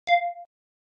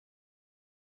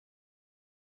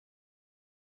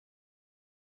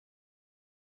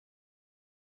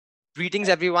Greetings,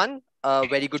 everyone. A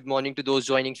very good morning to those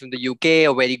joining from the UK.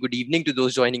 A very good evening to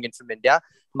those joining in from India.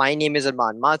 My name is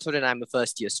Arman Mathur, and I'm a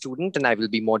first-year student, and I will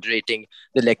be moderating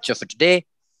the lecture for today.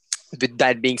 With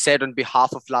that being said, on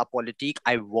behalf of La Politique,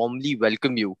 I warmly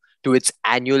welcome you to its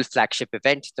annual flagship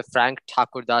event, the Frank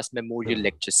THAKURDAS Memorial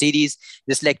Lecture Series.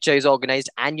 This lecture is organized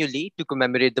annually to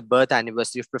commemorate the birth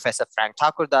anniversary of Professor Frank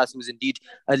THAKURDAS, who is indeed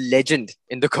a legend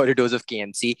in the corridors of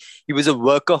KMC. He was a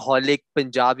workaholic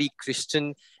Punjabi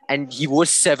Christian, and he wore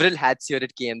several hats here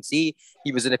at KMC.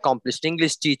 He was an accomplished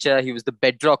English teacher. He was the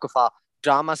bedrock of our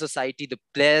drama society, the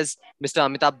players. Mr.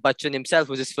 Amitabh Bachchan himself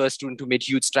was his first student who made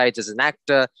huge strides as an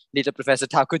actor. Later, Professor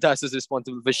THAKURDAS was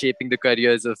responsible for shaping the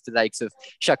careers of the likes of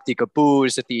Shakti Kapoor,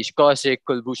 Satish Kaushik,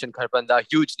 Kulbhushan Kharbanda,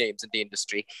 huge names in the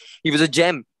industry. He was a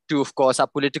gem to, of course, our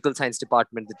political science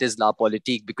department, that is La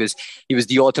Politique, because he was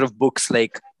the author of books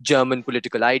like German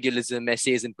Political Idealism,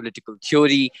 Essays in Political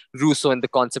Theory, Rousseau and the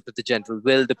Concept of the General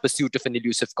Will, The Pursuit of an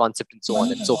Elusive Concept, and so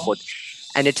on and so forth.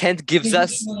 And it hence gives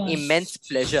us immense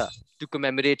pleasure to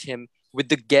commemorate him with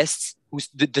the guests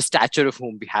the stature of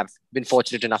whom we have been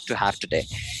fortunate enough to have today.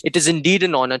 It is indeed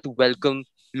an honor to welcome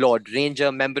Lord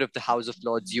Ranger, member of the House of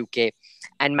Lords UK,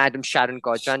 and Madam Sharon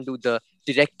Kaur Jandu, the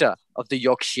director of the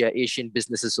Yorkshire Asian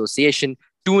Business Association,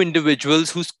 two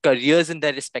individuals whose careers in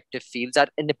their respective fields are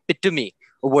an epitome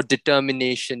of what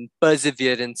determination,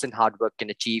 perseverance, and hard work can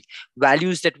achieve,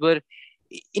 values that were,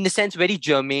 in a sense, very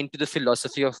germane to the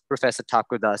philosophy of Professor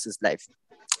THAKURDAS's life.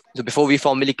 So before we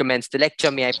formally commence the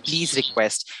lecture, may I please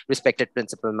request respected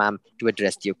Principal Ma'am to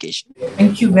address the occasion.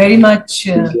 Thank you very much,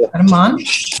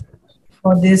 Arman,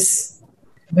 for this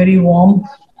very warm,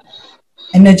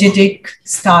 energetic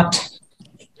start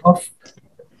of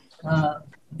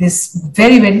this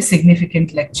very, very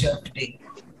significant lecture today.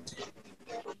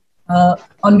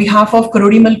 On behalf of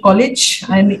Kirori Mal College,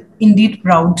 I am indeed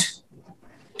proud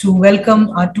to welcome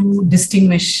our two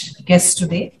distinguished guests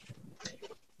today.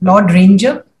 Lord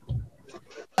Ranger.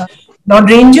 Lord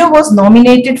Ranger was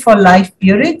nominated for life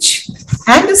peerage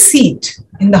and a seat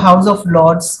in the House of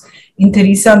Lords in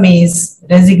Theresa May's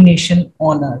resignation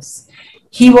honours.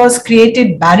 He was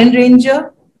created Baron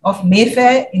Ranger of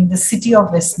Mayfair in the city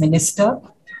of Westminster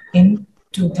in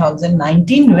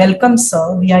 2019. Welcome,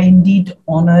 sir. We are indeed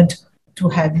honoured to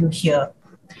have you here.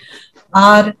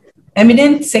 Our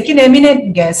second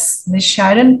eminent guest, Ms.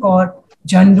 Sharon Kaur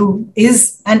Jandu,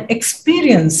 is an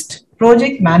experienced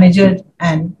project manager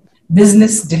and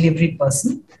business delivery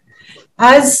person.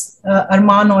 As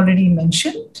Arman already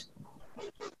mentioned,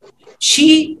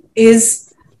 she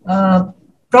is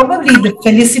probably the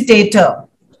felicitator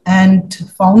and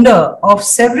founder of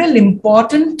several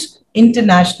important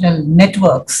international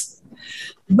networks,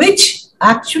 which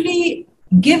actually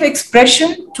give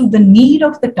expression to the need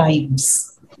of the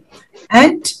times.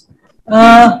 And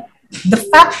the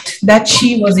fact that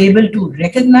she was able to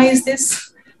recognize this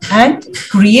and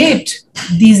create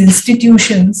these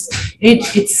institutions,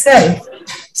 it itself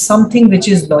something which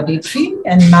is laudatory.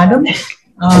 And madam,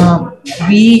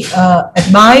 we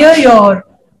admire your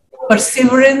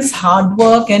perseverance, hard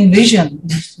work and vision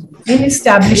in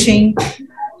establishing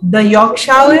the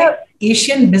Yorkshire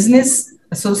Asian Business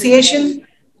Association,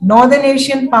 Northern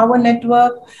Asian Power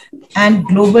Network and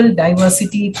Global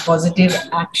Diversity Positive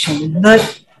Action.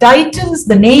 The titles,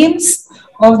 the names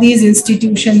of these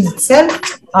institutions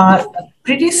itself are a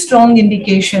pretty strong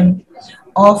indication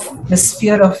of the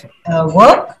sphere of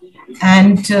work,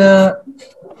 and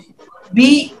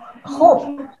we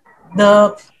hope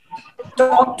the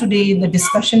talk today, the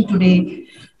discussion today,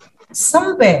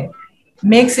 somewhere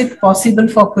makes it possible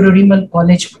for Kirori Mal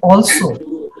College also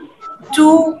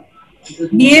to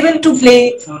be able to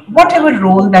play whatever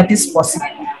role that is possible.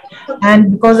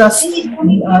 And because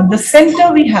the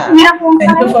center we have,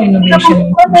 Center for Innovation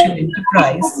and Social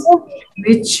Enterprise,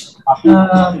 which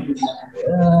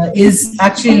is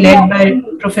actually led by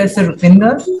Professor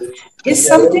Raminder, is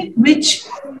something which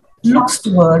looks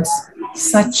towards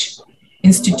such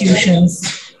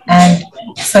institutions and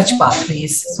such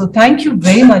pathways. So thank you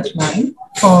very much, ma'am,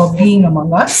 for being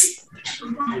among us.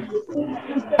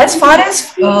 As far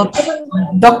as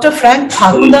Dr. Frank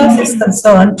THAKURDAS is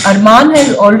concerned, Arman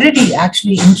has already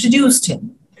actually introduced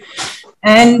him.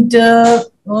 And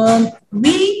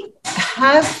we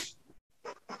have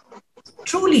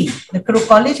truly, the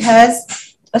college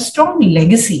has a strong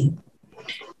legacy.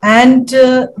 And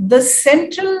the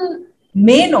central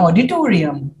main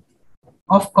auditorium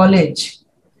of college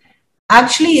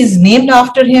actually is named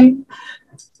after him.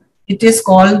 It is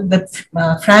called the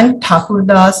Frank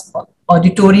THAKURDAS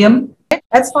Auditorium.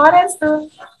 As far as the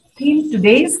theme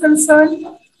today is concerned,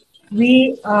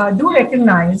 we do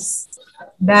recognize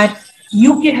that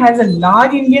UK has a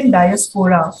large Indian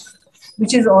diaspora,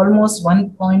 which is almost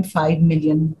 1.5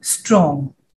 million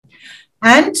strong.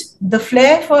 And the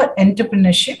flair for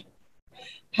entrepreneurship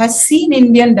has seen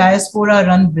Indian diaspora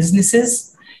run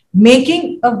businesses,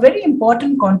 making a very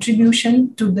important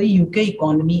contribution to the UK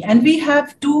economy. And we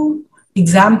have two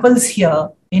examples here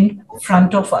in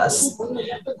front of us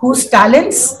whose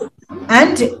talents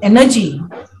and energy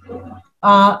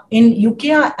in UK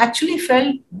are actually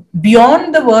felt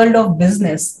beyond the world of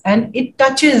business, and it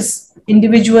touches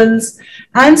individuals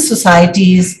and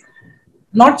societies,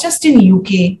 not just in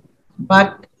UK,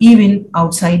 but even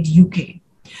outside UK.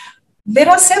 There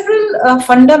are several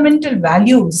fundamental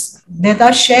values that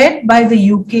are shared by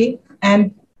the UK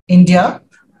and India.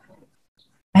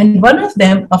 And one of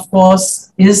them, of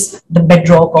course, is the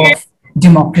bedrock of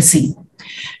democracy.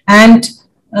 And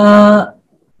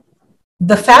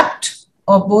the fact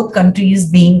of both countries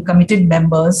being committed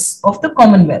members of the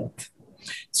Commonwealth.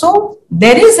 So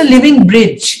there is a living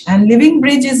bridge, and living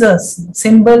bridge is a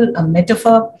symbol, a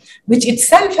metaphor, which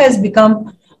itself has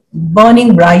become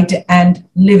burning bright and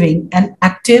living and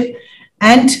active.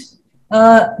 And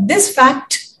this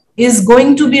fact is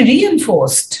going to be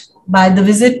reinforced by the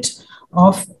visit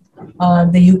of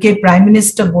the UK Prime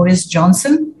Minister Boris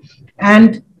Johnson,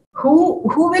 and who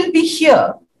will be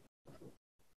here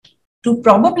to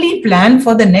probably plan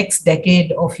for the next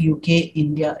decade of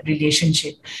UK-India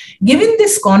relationship. Given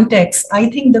this context, I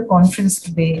think the conference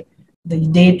today, the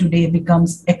day today,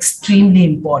 becomes extremely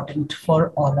important for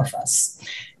all of us.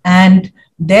 And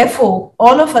therefore,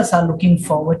 all of us are looking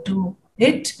forward to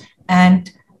it.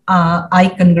 And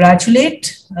I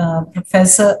congratulate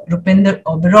Professor Rupinder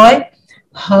Oberoi,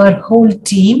 her whole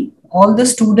team, all the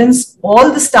students,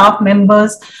 all the staff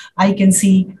members. I can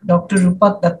see Dr.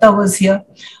 Rupak Datta was here,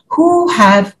 who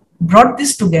have brought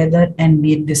this together and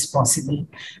made this possible.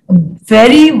 A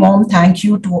very warm thank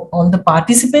you to all the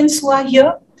participants who are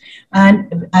here.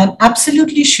 And I'm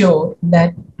absolutely sure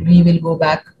that we will go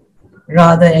back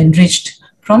rather enriched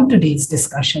from today's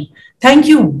discussion. Thank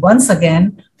you once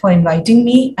again for inviting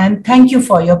me, and thank you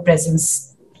for your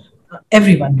presence,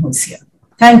 everyone who's here.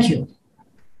 Thank you.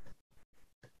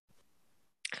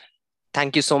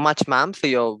 Thank you so much, ma'am, for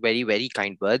your very, very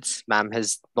kind words. Ma'am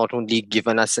has not only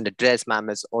given us an address, ma'am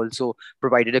has also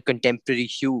provided a contemporary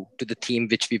hue to the theme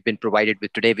which we've been provided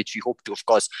with today, which we hope to, of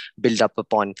course, build up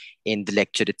upon in the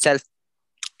lecture itself.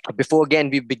 Before, again,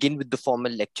 we begin with the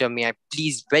formal lecture, may I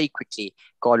please very quickly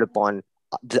call upon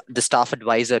the staff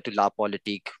advisor to La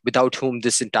Politique, without whom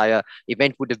this entire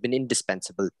event would have been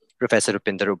indispensable. Professor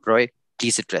Rupinder Oberoi,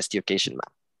 please address the occasion,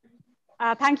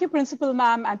 ma'am. Thank you, Principal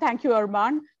Ma'am, and thank you,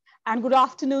 Arman. And good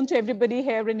afternoon to everybody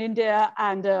here in India,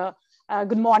 and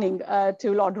good morning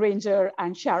to Lord Ranger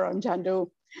and Sharon Jandu.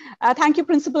 Thank you,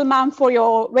 Principal Ma'am, for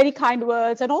your very kind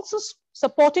words, and also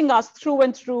supporting us through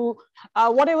and through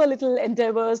whatever little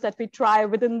endeavors that we try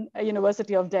within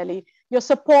University of Delhi. Your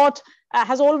support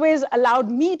has always allowed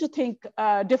me to think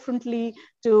differently,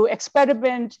 to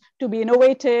experiment, to be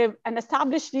innovative, and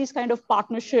establish these kind of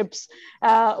partnerships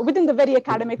within the very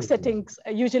academic settings,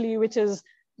 usually, which is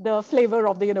the flavor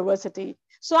of the university.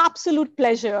 So absolute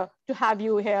pleasure to have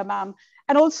you here, ma'am.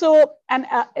 And also,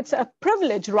 it's a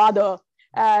privilege rather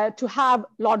to have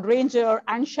Lord Ranger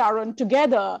and Sharon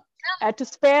together to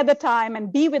spare the time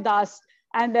and be with us,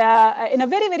 and in a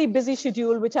very, very busy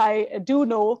schedule, which I do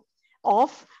know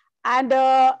of. And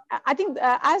I think,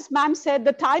 as ma'am said,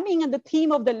 the timing and the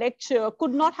theme of the lecture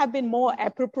could not have been more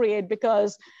appropriate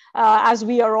because, as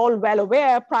we are all well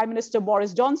aware, Prime Minister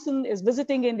Boris Johnson is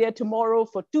visiting India tomorrow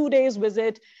for 2 days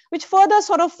visit, which further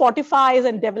sort of fortifies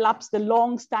and develops the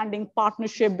long-standing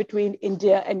partnership between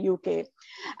India and UK.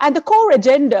 And the core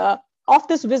agenda of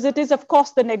this visit is, of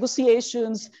course, the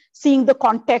negotiations, seeing the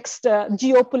context,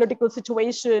 geopolitical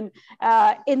situation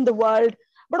in the world,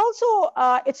 but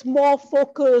also it's more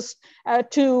focused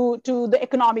to the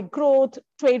economic growth,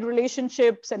 trade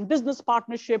relationships, and business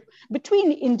partnership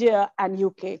between India and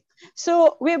UK.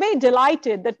 So we're very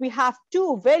delighted that we have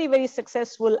two very, very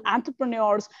successful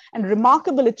entrepreneurs and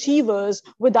remarkable achievers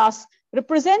with us,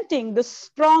 representing the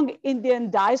strong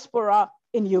Indian diaspora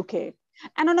in UK.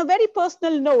 And on a very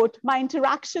personal note, my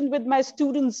interaction with my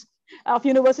students of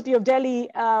University of Delhi,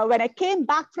 when I came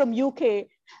back from UK,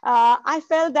 I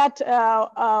felt that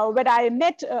when I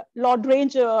met Lord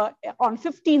Ranger on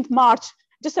 15th March,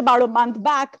 just about a month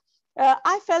back,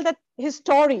 I felt that his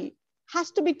story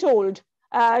has to be told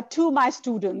to my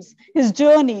students. His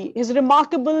journey, his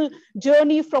remarkable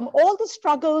journey from all the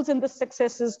struggles and the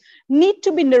successes need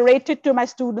to be narrated to my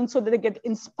students so that they get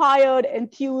inspired,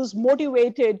 enthused,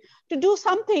 motivated to do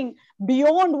something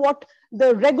beyond what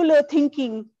the regular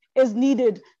thinking is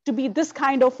needed to be this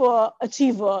kind of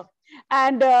achiever.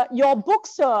 And your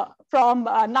books, From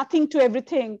Nothing to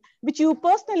Everything, which you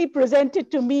personally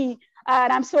presented to me,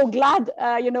 and I'm so glad,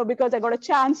 because I got a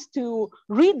chance to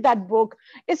read that book.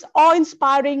 It's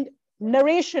awe-inspiring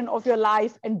narration of your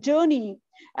life and journey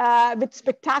with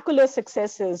spectacular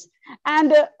successes.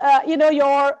 And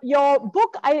your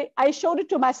book, I showed it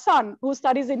to my son who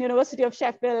studies in University of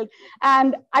Sheffield,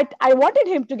 and I wanted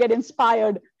him to get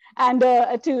inspired and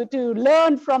to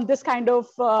learn from this kind of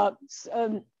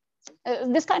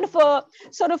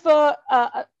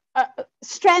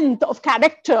strength of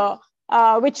character,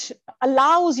 which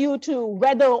allows you to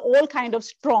weather all kind of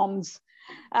storms.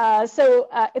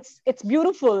 It's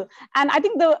beautiful. And I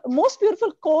think the most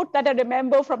beautiful quote that I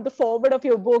remember from the foreword of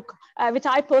your book, which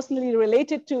I personally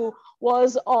related to,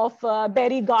 was of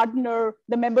Barry Gardiner,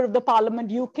 the member of the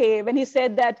Parliament UK, when he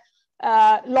said that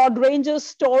Lord Ranger's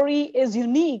story is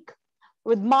unique,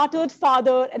 with martyred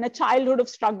father and a childhood of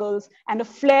struggles and a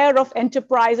flair of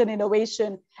enterprise and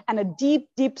innovation and a deep,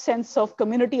 deep sense of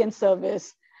community and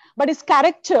service. But his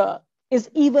character is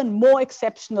even more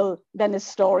exceptional than his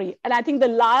story. And I think the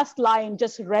last line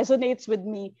just resonates with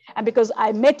me, and because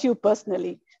I met you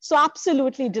personally. So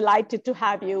absolutely delighted to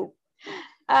have you.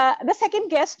 The second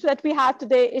guest that we have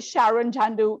today is Sharon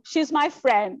Jandu. She's my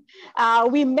friend.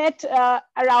 We met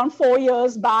around 4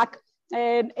 years back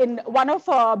in one of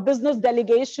our business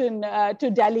delegation to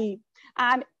Delhi.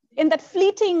 And in that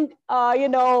fleeting,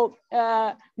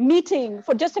 meeting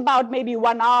for just about maybe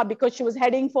 1 hour, because she was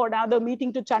heading for another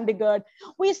meeting to Chandigarh,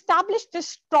 we established a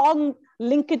strong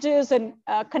linkages and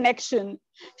connection.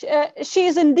 She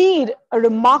is indeed a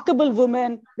remarkable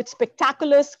woman with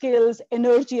spectacular skills,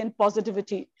 energy, and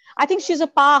positivity. I think she's a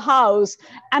powerhouse.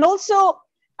 And also,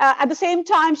 at the same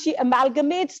time, she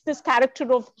amalgamates this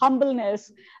character of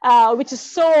humbleness, which is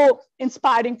so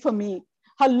inspiring for me.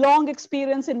 Her long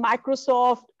experience in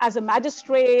Microsoft as a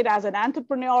magistrate, as an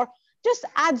entrepreneur, just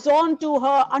adds on to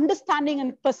her understanding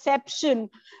and perception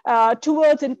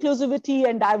towards inclusivity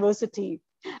and diversity.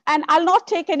 And I'll not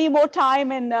take any more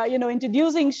time in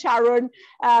introducing Sharon,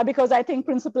 because I think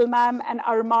Principal Ma'am and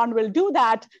Arman will do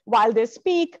that while they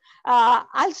speak.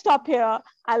 I'll stop here.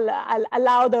 I'll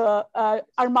allow the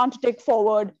Arman to take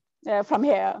forward from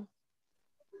here.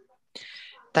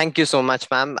 Thank you so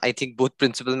much, ma'am. I think both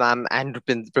Principal Ma'am and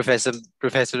Professor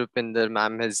Rupinder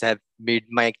Ma'am have made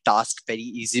my task very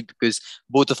easy, because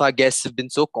both of our guests have been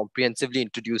so comprehensively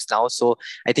introduced now. So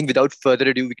I think without further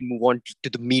ado, we can move on to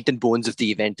the meat and bones of the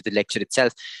event, to the lecture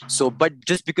itself. So, but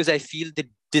just because I feel that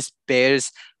this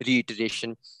bears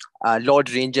reiteration, Lord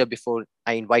Ranger, before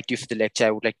I invite you for the lecture,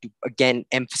 I would like to again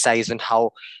emphasize on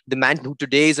how the man who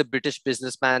today is a British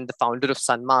businessman, the founder of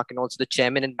Sunmark, and also the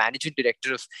chairman and managing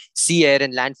director of Sea Air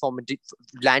and Land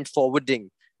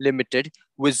Forwarding Limited,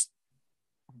 was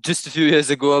just a few years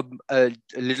ago a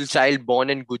little child born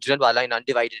in Gujranwala in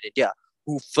undivided India,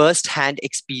 who firsthand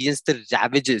experienced the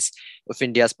ravages of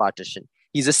India's partition.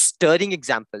 He's a stirring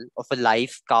example of a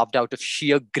life carved out of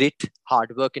sheer grit,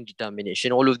 hard work, and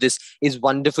determination. All of this is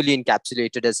wonderfully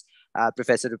encapsulated, as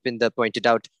Professor Rupinder pointed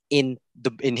out, in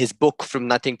his book, From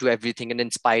Nothing to Everything, an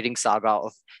inspiring saga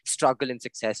of struggle and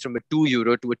success from a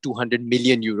 €2 to a 200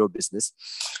 million euro business.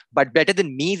 But better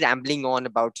than me rambling on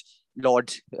about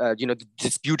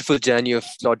this beautiful journey of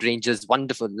Lord Ranger's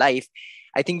wonderful life,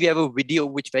 I think we have a video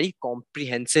which very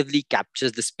comprehensively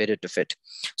captures the spirit of it.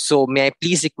 So may I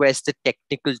please request the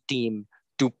technical team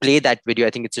to play that video? I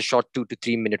think it's a short 2 to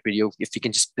 3 minute video. If you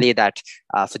can just play that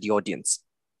for the audience.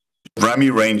 Rami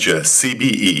Ranger,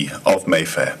 CBE of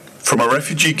Mayfair. From a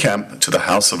refugee camp to the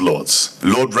House of Lords,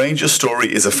 Lord Ranger's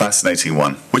story is a fascinating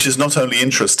one, which is not only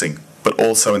interesting, but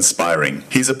also inspiring.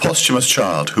 He's a posthumous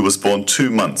child who was born 2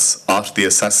 months after the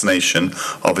assassination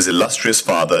of his illustrious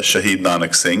father, Shahid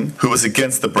Nanak Singh, who was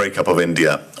against the breakup of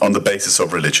India on the basis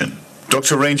of religion.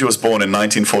 Dr. Ranger was born in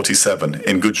 1947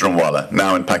 in Gujranwala,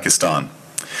 now in Pakistan.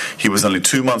 He was only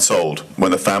 2 months old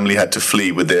when the family had to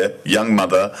flee with their young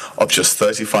mother of just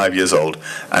 35 years old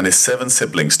and his 7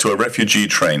 siblings to a refugee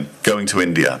train going to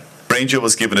India. Ranger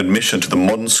was given admission to the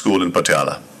modern school in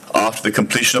Patiala. After the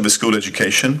completion of his school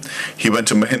education, he went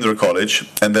to Mahindra College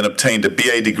and then obtained a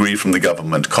BA degree from the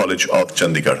Government College of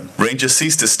Chandigarh. Ranger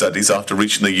ceased his studies after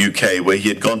reaching the UK, where he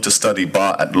had gone to study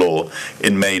bar at law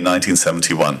in May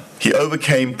 1971. He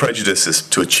overcame prejudices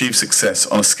to achieve success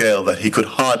on a scale that he could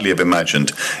hardly have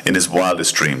imagined in his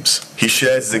wildest dreams. He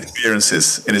shares his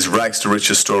experiences in his rags to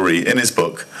riches story in his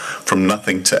book, From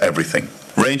Nothing to Everything.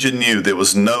 Ranger knew there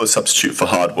was no substitute for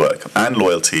hard work and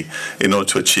loyalty in order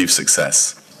to achieve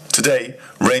success. Today,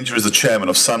 Ranger is the chairman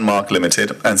of Sunmark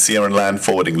Limited and Sea Air and Land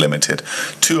Forwarding Limited,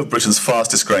 2 of Britain's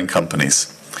fastest growing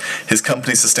companies. His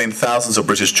company sustained thousands of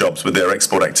British jobs with their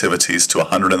export activities to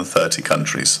 130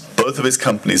 countries. Both of his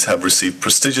companies have received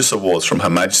prestigious awards from Her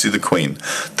Majesty the Queen,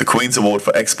 the Queen's Award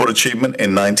for Export Achievement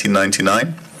in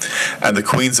 1999, and the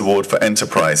Queen's Award for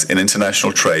Enterprise in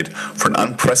International Trade for an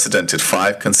unprecedented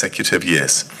 5 consecutive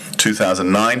years,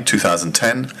 2009,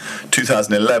 2010,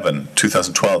 2011,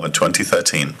 2012 and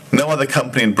 2013. No other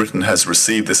company in Britain has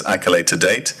received this accolade to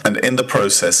date, and in the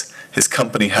process, his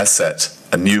company has set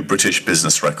a new British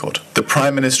business record. The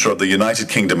Prime Minister of the United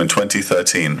Kingdom in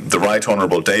 2013, the Right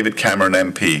Honourable David Cameron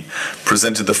MP,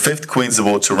 presented the 5th Queen's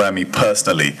Award to Rami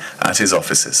personally at his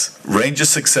offices. Ranger's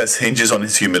success hinges on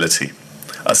his humility.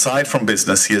 Aside from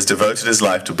business, he has devoted his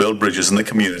life to build bridges in the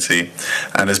community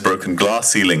and has broken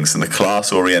glass ceilings in the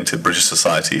class-oriented British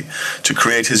society to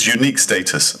create his unique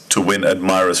status to win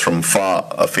admirers from far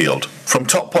afield. From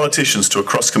top politicians to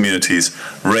across communities,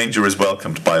 Ranger is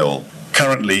welcomed by all.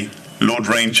 Currently, Lord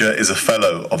Ranger is a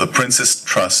Fellow of the Prince's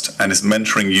Trust and is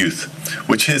mentoring youth,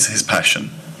 which is his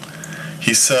passion.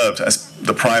 He served as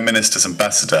the Prime Minister's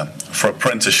ambassador for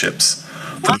apprenticeships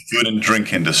for the food and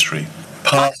drink industry,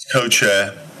 past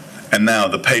co-chair and now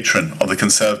the patron of the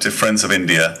Conservative Friends of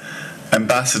India,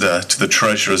 ambassador to the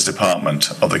Treasurer's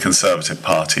Department of the Conservative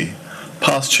Party,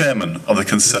 past chairman of the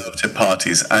Conservative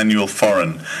Party's annual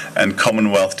Foreign and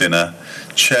Commonwealth Dinner,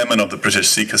 chairman of the British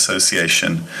Sikh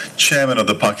Association, chairman of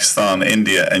the Pakistan,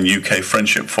 India and UK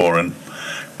Friendship Forum,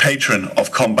 patron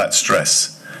of Combat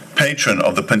Stress, patron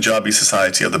of the Punjabi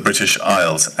Society of the British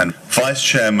Isles and vice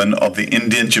chairman of the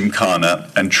Indian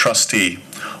Gymkhana and trustee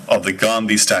of the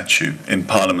Gandhi statue in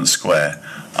Parliament Square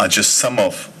are just some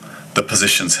of the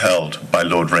positions held by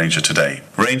Lord Ranger today.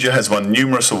 Ranger has won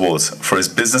numerous awards for his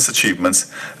business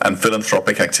achievements and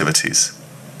philanthropic activities.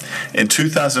 In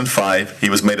 2005, he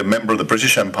was made a member of the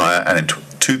British Empire, and in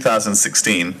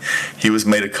 2016, he was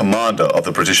made a commander of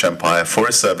the British Empire for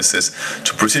his services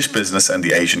to British business and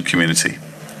the Asian community.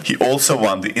 He also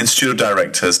won the Institute of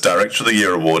Directors Director of the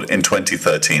Year Award in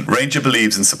 2013. Ranger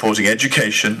believes in supporting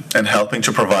education and helping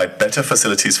to provide better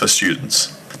facilities for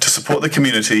students. To support the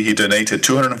community, he donated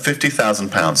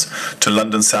 £250,000 to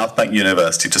London South Bank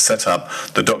University to set up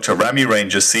the Dr. Rami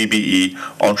Ranger CBE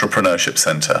Entrepreneurship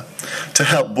Centre to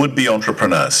help would-be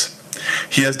entrepreneurs.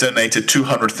 He has donated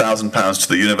 £200,000 to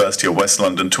the University of West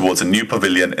London towards a new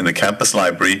pavilion in the campus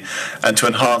library and to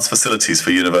enhance facilities for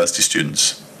university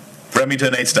students. Rami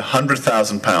donated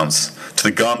 £100,000 to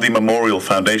the Gandhi Memorial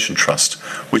Foundation Trust,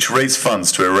 which raised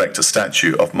funds to erect a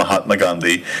statue of Mahatma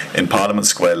Gandhi in Parliament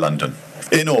Square, London.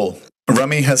 In all,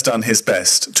 Rami has done his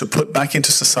best to put back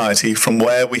into society from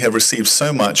where we have received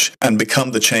so much and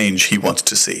become the change he wanted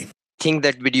to see. I think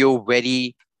that video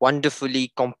very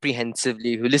wonderfully,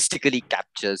 comprehensively, holistically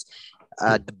captures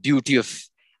the beauty of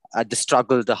the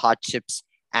struggle, the hardships,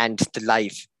 and the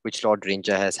life which Lord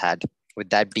Ranger has had. With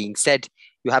that being said,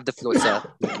 you have the floor, sir.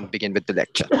 You can begin with the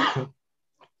lecture.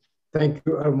 Thank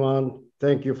you, Arman.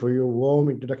 Thank you for your warm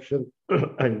introduction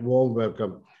and warm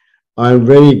welcome. I'm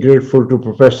very grateful to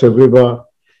Professor Vibha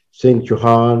Singh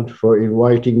Chauhan for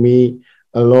inviting me,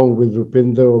 along with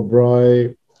Rupinder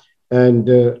O'Brien and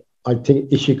I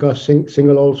think Ishika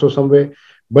Singhal also somewhere.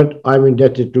 But I'm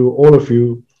indebted to all of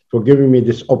you for giving me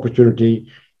this opportunity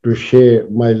to share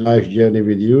my life journey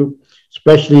with you,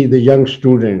 especially the young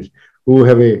students who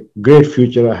have a great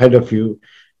future ahead of you.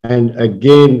 And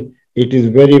again, it is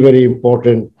very, very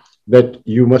important that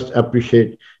you must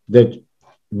appreciate that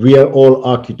we are all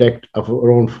architects of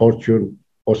our own fortune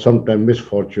or sometimes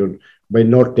misfortune by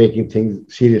not taking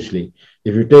things seriously.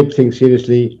 If you take things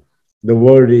seriously, the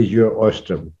world is your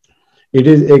oyster. It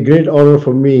is a great honor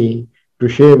for me to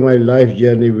share my life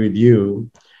journey with you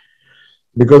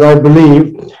because I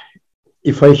believe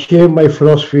if I share my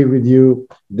philosophy with you,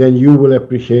 then you will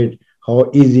appreciate how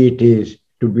easy it is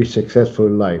to be successful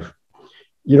in life.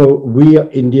 You know, we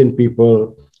Indian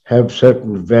people have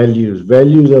certain values.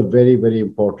 Values are very, very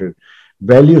important.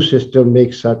 Value system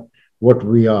makes us what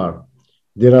we are.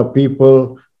 There are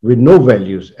people with no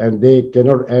values and they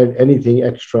cannot add anything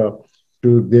extra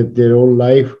to their own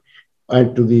life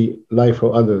and to the life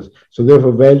of others. So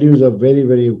therefore, values are very,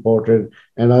 very important.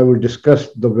 And I will discuss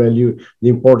the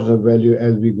importance of value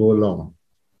as we go along.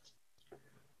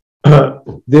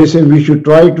 They say we should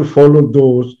try to follow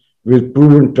those with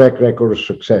proven track record of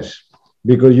success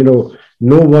because, you know,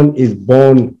 no one is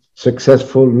born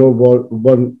successful, no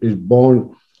one is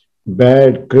born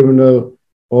bad, criminal,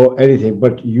 or anything,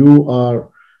 but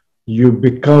you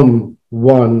become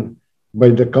one by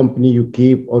the company you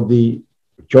keep or the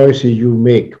choices you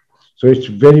make. So it's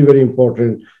very, very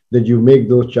important that you make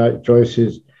those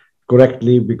choices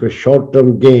correctly because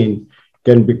short-term gain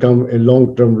can become a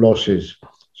long-term losses.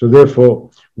 So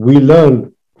therefore, we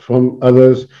learn from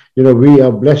others. You know, we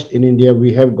are blessed in India.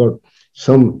 We have got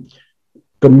some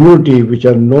community which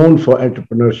are known for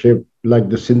entrepreneurship, like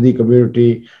the Sindhi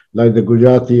community, like the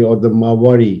Gujarati or the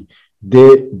Marwari.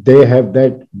 They have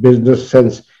that business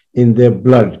sense in their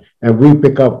blood, and we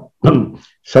pick up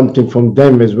something from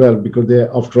them as well, because they,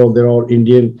 after all, they're all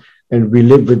Indian, and we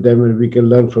live with them, and we can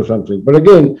learn from something. But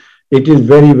again, it is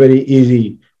very, very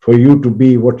easy for you to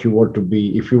be what you want to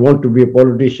be. If you want to be a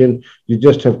politician, you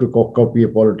just have to copy a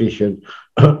politician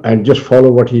and just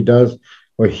follow what he does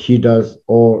or she does.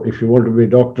 Or if you want to be a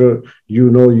doctor,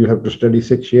 you know you have to study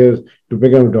 6 years to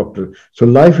become a doctor. So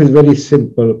life is very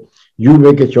simple. You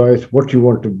make a choice what you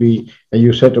want to be, and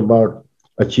you set about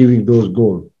achieving those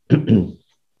goals.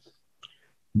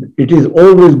 It is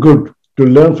always good to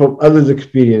learn from others'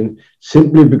 experience,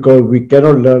 simply because we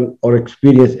cannot learn or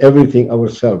experience everything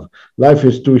ourselves. Life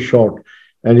is too short,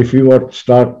 and if we want to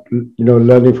start,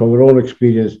 learning from our own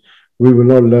experience, we will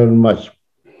not learn much.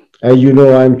 As you know,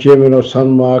 I'm chairman of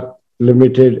Sunmark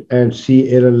Limited and Sea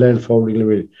Air and Land Forwarding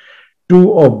Limited,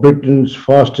 two of Britain's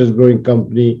fastest growing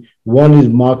company. One is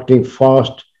marketing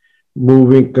fast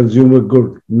moving consumer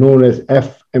good known as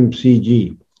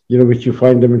FMCG, which you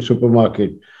find them in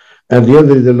supermarket. And the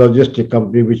other is a logistic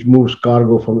company which moves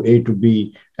cargo from A to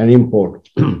B and import.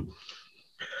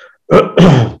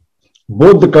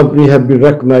 Both the companies have been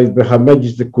recognized by Her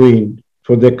Majesty the Queen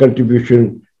for their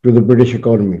contribution to the British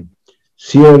economy.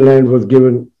 Sea and Land was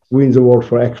given Queen's Award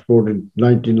for Export in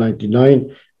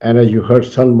 1999, and as you heard,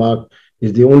 Sunmark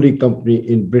is the only company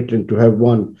in Britain to have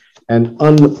won an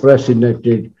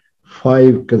unprecedented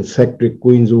 5 consecutive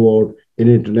Queen's Award in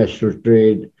international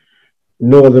trade.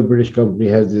 No other British company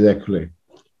has this accolade.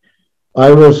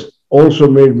 I was also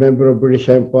made member of British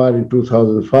Empire in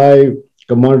 2005,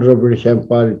 commander of British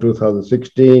Empire in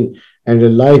 2016, and a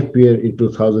life peer in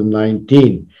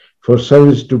 2019 for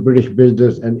service to British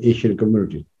business and Asian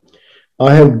community.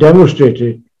 I have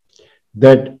demonstrated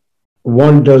that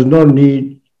one does not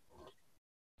need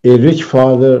a rich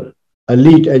father,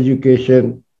 elite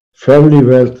education, family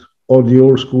wealth, or the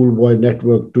old schoolboy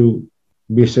network to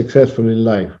be successful in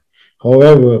life.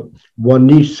 However, one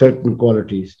needs certain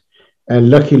qualities, and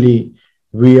luckily,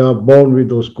 we are born with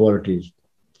those qualities.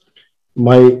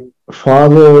 My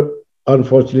father,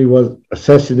 unfortunately, was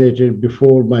assassinated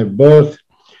before my birth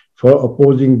for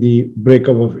opposing the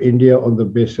breakup of India on the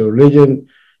basis of religion.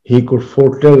 He could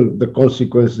foretell the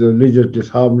consequences of religious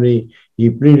disharmony.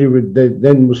 He pleaded with the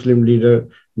then Muslim leader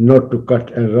not to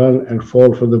cut and run and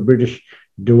fall for the British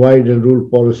divide and rule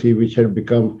policy, which had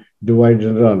become divide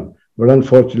and run. But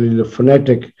unfortunately, the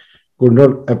fanatic could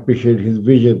not appreciate his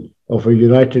vision of a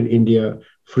united India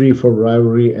free from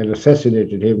rivalry and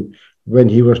assassinated him when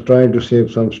he was trying to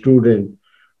save some student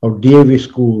of DAV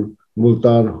school,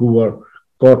 Multan, who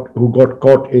got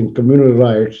caught in communal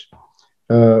riots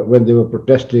when they were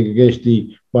protesting against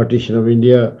the partition of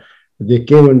India. They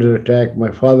came under attack.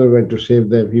 My father went to save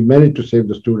them. He managed to save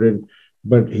the student,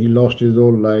 but he lost his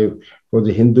own life for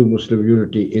the Hindu-Muslim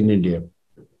unity in India.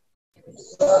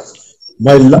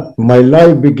 My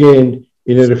life began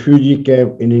in a refugee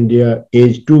camp in India,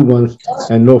 aged 2 months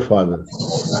and no father.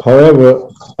 However,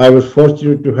 I was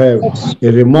fortunate to have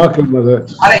a remarkable mother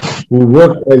who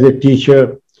worked as a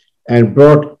teacher and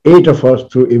brought 8 of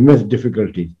us through immense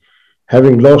difficulties,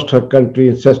 having lost her country,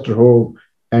 ancestral home,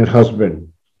 and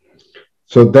husband.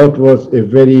 So that was a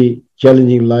very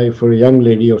challenging life for a young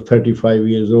lady of 35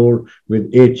 years old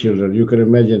with 8 children. You can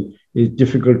imagine it's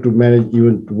difficult to manage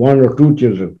even 1 or 2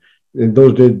 children. In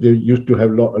those days, they used to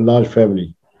have a large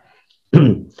family.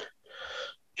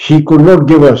 She could not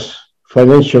give us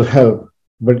financial help,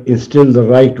 but instill the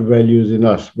right values in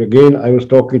us. Again, I was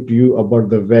talking to you about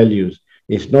the values.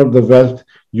 It's not the wealth.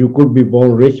 You could be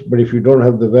born rich, but if you don't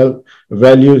have the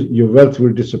values, your wealth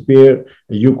will disappear.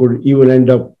 You could even end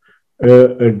up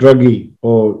a druggie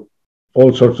or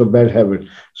all sorts of bad habits.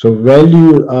 So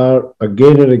values are,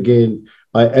 again and again,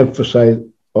 I emphasize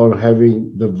on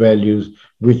having the values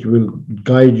which will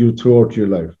guide you throughout your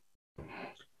life.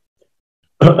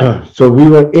 So we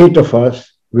were 8 of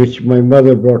us, which my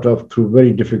mother brought up through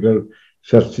very difficult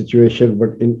such situation.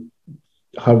 But in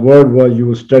her word was, you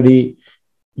will study,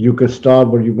 you can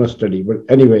starve, but you must study. But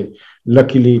anyway,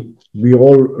 luckily, we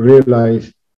all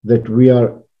realized that we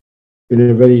are in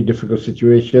a very difficult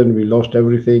situation. We lost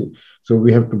everything, so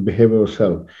we have to behave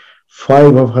ourselves.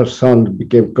 5 of her sons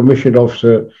became commissioned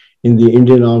officer in the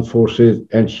Indian Armed Forces,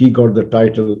 and she got the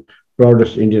title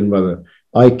Proudest Indian Mother.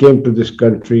 I came to this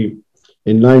country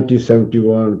in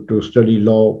 1971 to study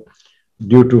law.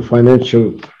 Due to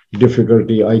financial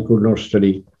difficulty, I could not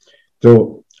study.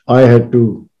 So I had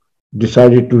to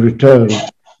decided to return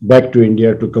back to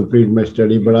India to complete my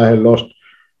study, but I had lost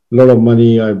a lot of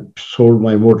money. I sold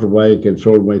my motorbike and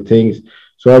sold my things.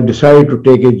 So I decided to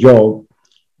take a job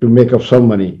to make up some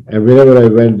money. And wherever I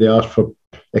went, they asked for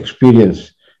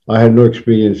experience. I had no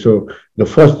experience. So the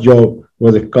first job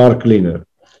was a car cleaner.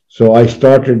 So I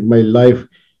started my life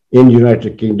in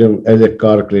United Kingdom as a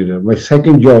car cleaner. My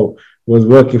second job was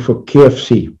working for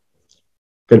KFC,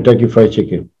 Kentucky Fried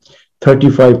Chicken,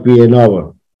 35p an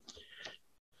hour.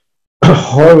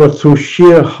 However, through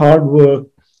sheer hard work,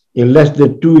 in less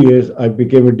than 2 years, I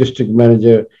became a district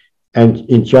manager and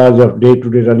in charge of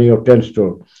day-to-day running of 10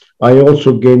 stores. I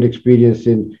also gained experience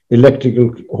in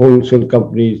electrical wholesale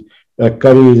companies,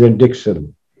 Currys and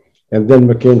Dixon, and then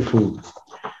McCain Foods.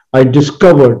 I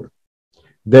discovered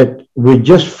that with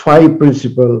just 5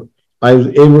 principles, I was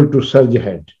able to surge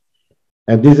ahead.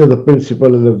 And these are the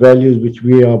principles and the values which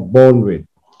we are born with.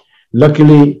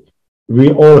 Luckily,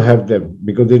 we all have them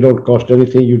because they don't cost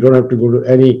anything. You don't have to go to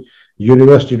any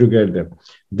university to get them.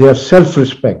 They are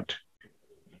self-respect,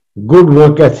 good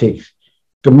work ethics,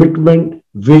 commitment,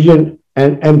 vision,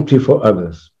 and empathy for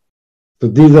others. So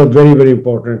these are very, very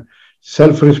important.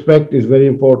 Self-respect is very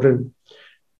important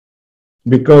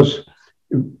because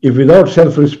if without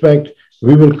self-respect,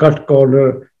 we will cut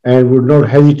corner and would not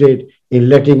hesitate in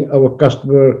letting our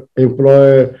customer,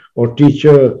 employer, or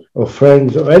teacher, or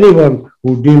friends, or anyone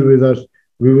who deal with us,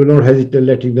 we will not hesitate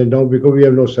letting them down because we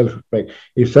have no self-respect.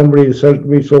 If somebody insults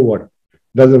me, so what?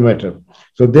 Doesn't matter.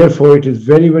 So therefore, it is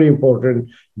very, very important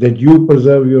that you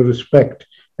preserve your respect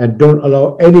and don't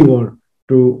allow anyone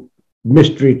to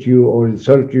mistreat you or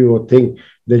insult you or think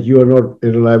that you are not a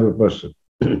reliable person.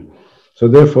 So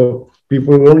therefore,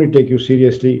 people will only take you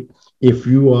seriously if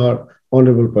you are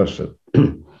honorable person.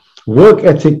 Work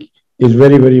ethic is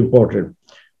very, very important.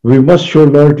 We must show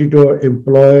loyalty to our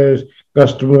employers,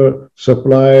 customer,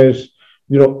 suppliers,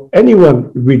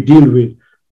 anyone we deal with,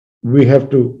 we have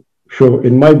to show.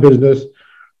 In my business,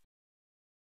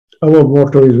 our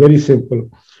motto is very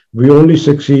simple. We only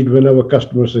succeed when our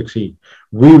customers succeed.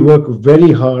 We work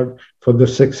very hard for the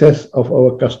success of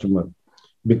our customer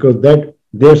because that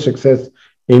their success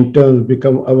in turn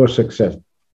become our success.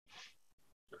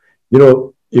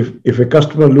 If a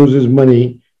customer loses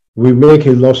money, we make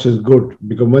his losses good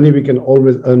because money we can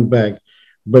always earn back.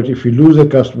 But if you lose a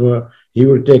customer, he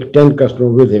will take 10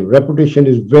 customers with him. Reputation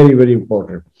is very, very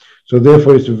important. So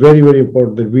therefore, it's very, very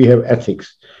important that we have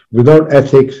ethics. Without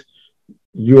ethics,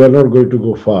 you are not going to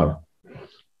go far.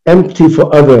 Empathy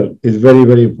for others is very,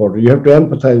 very important. You have to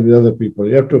empathize with other people.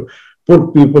 You have to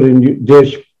put people in their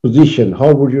position.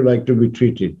 How would you like to be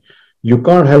treated? You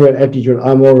can't have an attitude,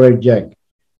 I'm all right, Jack.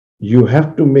 You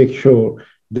have to make sure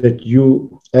that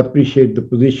you appreciate the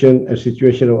position and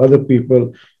situation of other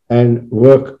people and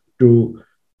work to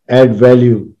add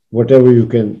value, whatever you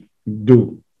can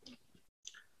do.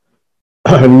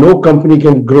 No company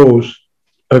can grow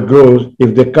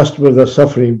if the customers are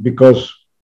suffering because,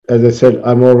 as I said,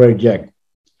 I'm all right, Jack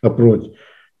approach.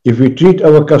 If we treat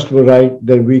our customer right,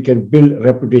 then we can build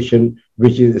reputation,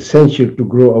 which is essential to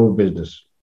grow our business.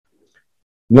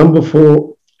 Number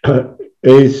 4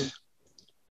 is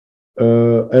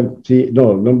empathy.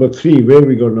 No, number 3. Where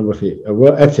we go? Number 3.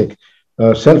 Ethics,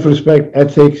 self-respect,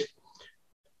 ethics,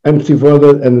 empathy for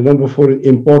others, and number 4 is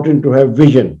important to have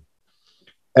vision.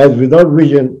 As without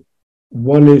vision,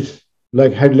 one is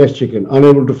like headless chicken,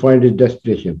 unable to find its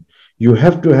destination. You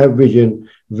have to have vision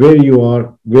where you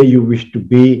are, where you wish to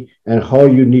be, and how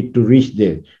you need to reach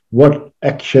there. What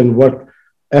action, what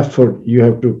effort you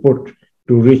have to put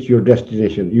to reach your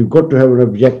destination. You've got to have an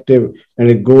objective and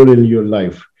a goal in your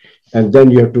life, and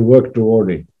then you have to work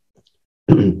toward it.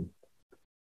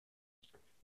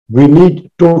 We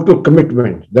need total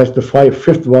commitment. That's the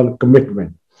 5th one,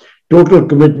 commitment. Total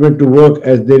commitment to work,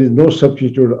 as there is no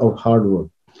substitute of hard work.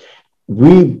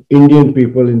 We Indian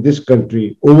people in this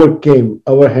country overcame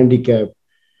our handicap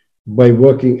by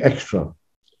working extra.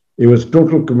 It was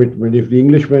total commitment. If the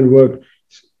Englishmen worked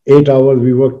 8 hours,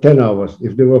 we worked 10 hours.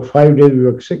 If they worked 5 days, we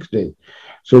worked 6 days.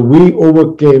 So we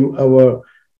overcame our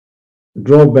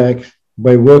drawbacks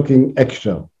by working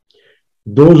extra.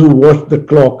 Those who watch the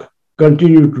clock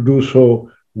continue to do so,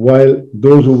 while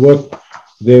those who watch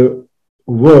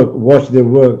their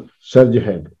work surge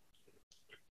ahead.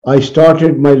 I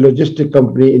started my logistic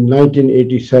company in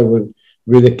 1987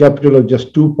 with a capital of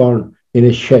just £2 in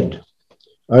a shed.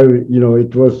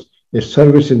 It was a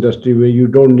service industry where you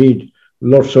don't need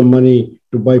lots of money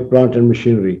to buy plant and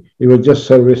machinery. It was just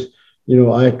service.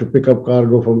 I had to pick up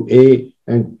cargo from A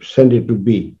and send it to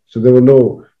B. So there was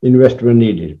no investment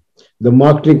needed. The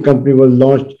marketing company was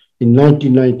launched in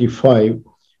 1995.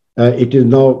 It is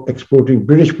now exporting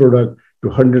British product to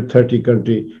 130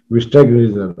 countries with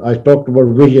staggering results. I talked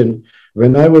about vision.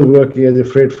 When I was working as a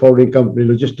freight forwarding company,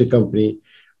 logistic company,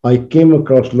 I came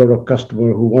across a lot of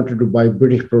customers who wanted to buy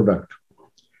British product.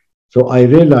 So I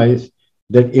realized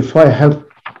that if I help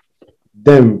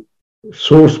them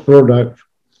source product,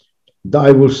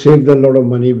 I will save them a lot of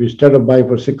money. Instead of buying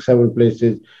for 6, 7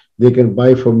 places, they can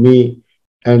buy from me.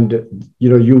 And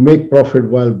you make profit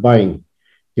while buying.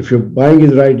 If your buying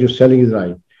is right, your selling is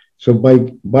right. So by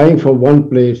buying from one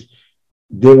place,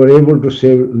 they were able to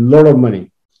save a lot of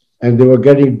money. And they were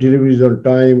getting deliveries on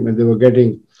time, and they were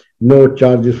getting no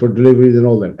charges for deliveries and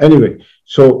all that. Anyway,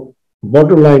 so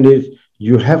bottom line is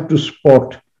you have to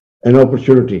spot an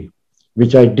opportunity,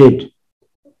 which I did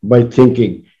by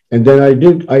thinking. And then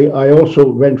I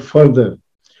also went further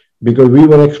because we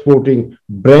were exporting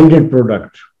branded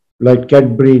products like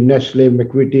Cadbury, Nestle,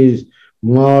 McVitie's,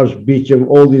 Mars, Beecham,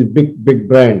 all these big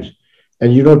brands.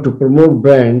 And to promote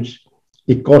brands,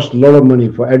 it costs a lot of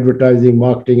money for advertising,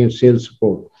 marketing, and sales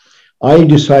support. I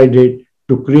decided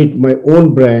to create my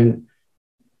own brand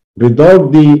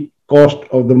without the cost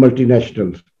of the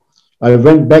multinationals. I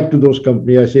went back to those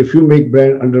companies. I say, if you make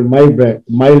brand under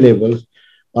my labels,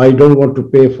 I don't want to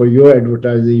pay for your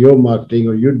advertising, your marketing,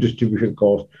 or your distribution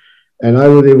cost. And I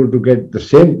was able to get the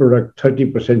same product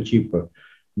 30% cheaper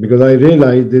because I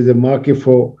realized there's a market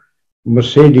for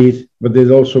Mercedes, but there's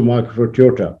also a market for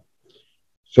Toyota.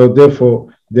 So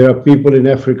therefore, there are people in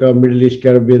Africa, Middle East,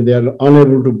 Caribbean, they are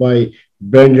unable to buy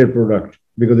branded products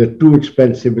because they're too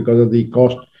expensive because of the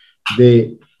cost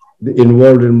they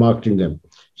involved in marketing them.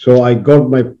 So I got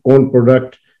my own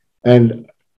product, and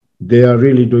they are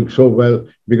really doing so well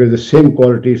because the same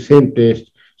quality, same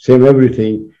taste, same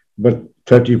everything, but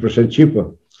 30%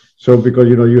 cheaper. So because,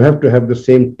 you have to have the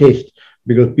same taste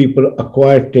because people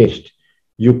acquire taste.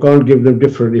 You can't give them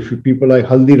different. If people like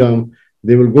Haldiram,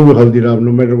 they will go to Haldiram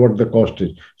no matter what the cost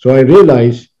is. So I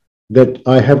realized that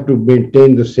I have to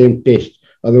maintain the same taste.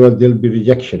 Otherwise, there'll be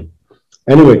rejection.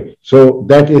 Anyway, so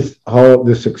that is how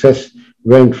the success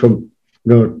went from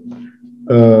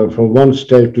one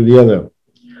step to the other.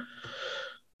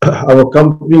 Our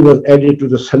company was added to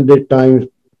the Sunday Times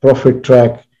Profit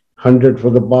Track 100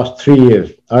 for the past 3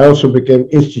 years. I also became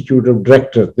Institute of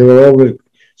Directors. They were always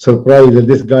surprised that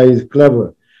this guy is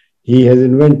clever. He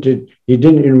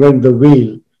didn't invent the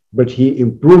wheel, but he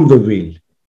improved the wheel.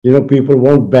 People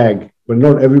want bag, but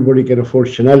not everybody can afford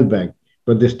Chanel bag,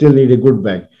 but they still need a good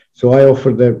bag. So I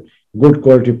offered them good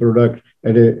quality product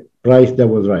at a price that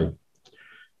was right.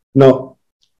 Now,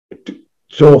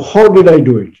 so how did I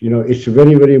do it? It's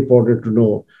very, very important to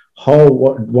know how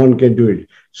one can do it.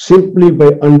 Simply by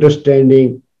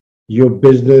understanding your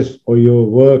business or your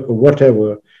work or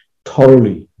whatever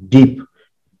thoroughly, deep.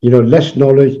 Less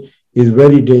knowledge is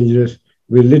very dangerous.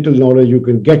 With little knowledge, you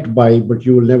can get by, but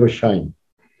you will never shine.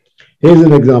 Here's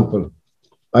an example.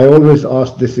 I always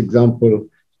ask this example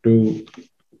to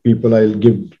people I'll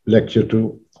give lecture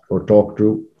to or talk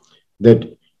to,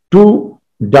 that two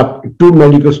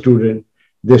medical students,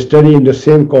 they study in the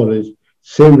same college,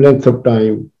 same length of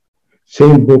time,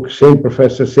 same book, same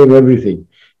professor, same everything.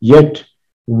 Yet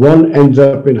one ends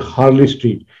up in Harley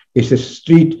Street. It's a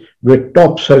street where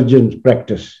top surgeons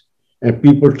practice, and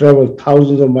people travel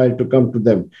thousands of miles to come to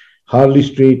them. Harley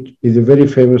Street is a very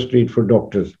famous street for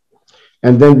doctors.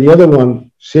 And then the other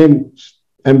one, same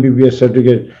MBBS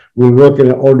certificate, will work in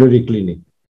an ordinary clinic.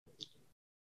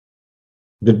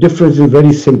 The difference is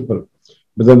very simple.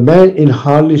 But the man in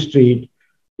Harley Street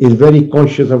is very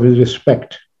conscious of his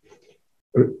respect.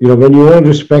 When you earn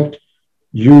respect,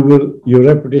 your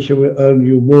reputation will earn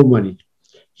you more money.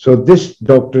 So this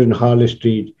doctor in Harley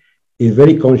Street is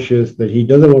very conscious that he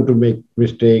doesn't want to make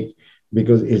mistake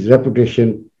because his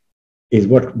reputation is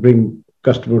what brings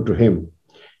customer to him.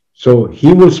 So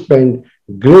he will spend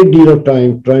a great deal of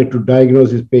time trying to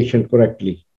diagnose his patient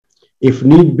correctly. If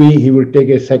need be, he will take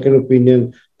a second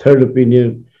opinion, third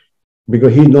opinion,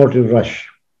 because he's not in a rush.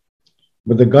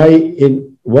 But the guy,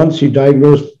 once he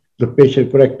diagnosed the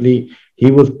patient correctly, he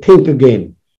will think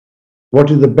again, what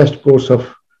is the best course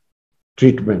of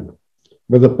treatment?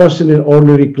 But the person in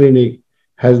ordinary clinic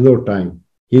has no time.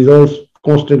 He's always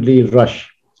constantly in rush.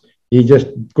 He just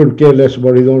couldn't care less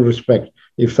about his own respect.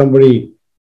 If somebody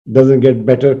doesn't get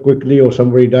better quickly or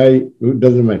somebody dies, it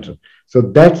doesn't matter. So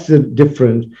that's the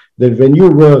difference, that when you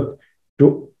work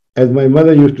to, as my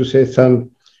mother used to say,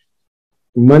 son,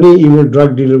 money even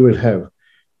drug dealer will have.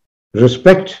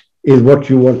 Respect is what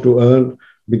you want to earn,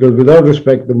 because without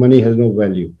respect, the money has no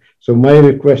value. So my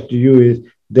request to you is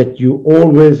that you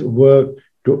always work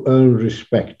to earn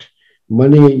respect.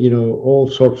 Money, all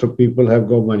sorts of people have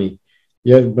got money.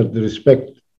 Yes, but the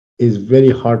respect is very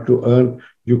hard to earn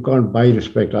you can't buy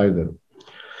respect either.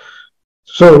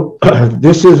 So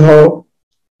this is how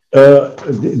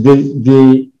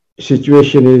the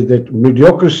situation is, that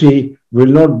mediocrity will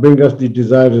not bring us the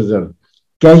desired result.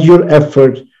 Casual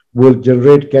effort will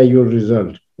generate casual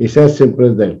result. It's as simple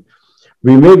as that.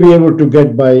 We may be able to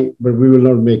get by, but we will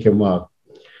not make a mark.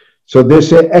 So they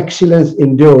say excellence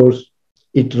endures,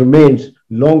 it remains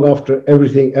long after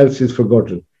everything else is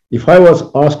forgotten. If I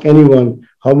was ask anyone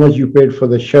how much you paid for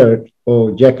the shirt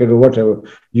or jacket or whatever,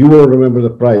 you won't remember the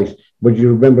price, but you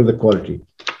remember the quality.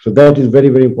 So that is very,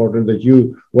 very important, that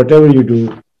you, whatever you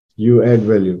do, you add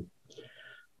value.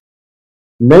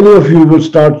 Many of you will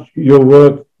start your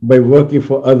work by working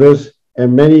for others,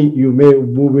 and many you may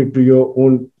move into your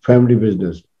own family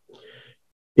business.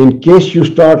 In case you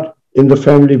start in the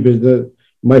family business,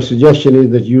 my suggestion is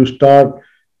that you start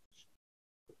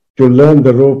to learn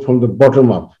the rope from the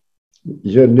bottom up.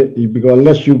 Because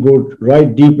unless you go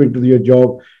right deep into your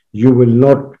job, you will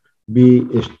not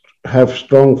have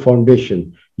strong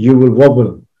foundation. You will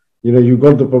wobble. You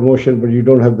got the promotion, but you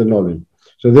don't have the knowledge.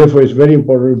 So therefore, it's very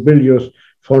important to build your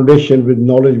foundation with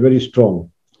knowledge very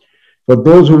strong. For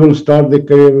those who will start their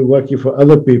career working for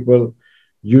other people,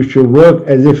 you should work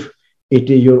as if it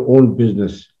is your own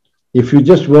business. If you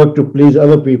just work to please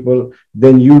other people,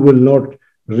 then you will not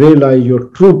realize your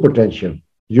true potential.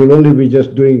 You'll only be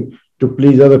just doing to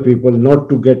please other people, not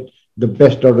to get the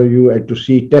best out of you and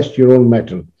to test your own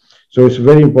mettle. So it's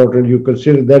very important you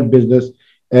consider that business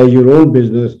as your own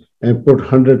business and put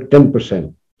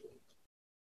 110%.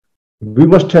 We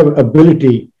must have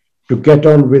ability to get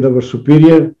on with our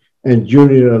superior and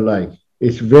junior alike.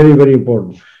 It's very, very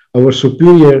important. Our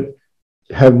superior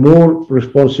have more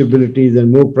responsibilities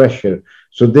and more pressure.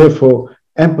 So therefore,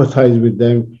 empathize with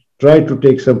them, try to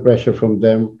take some pressure from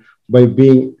them by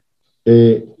being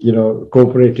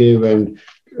cooperative and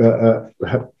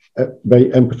by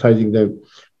empathizing them.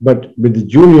 But with the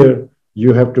junior,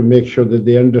 you have to make sure that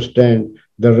they understand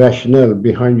the rationale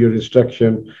behind your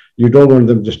instruction. You don't want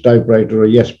them just typewriter or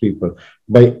yes people.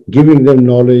 By giving them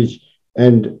knowledge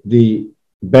and the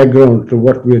background to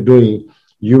what we're doing,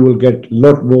 you will get a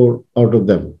lot more out of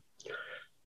them.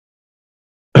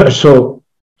 So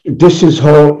this is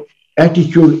how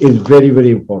attitude is very,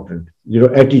 very important.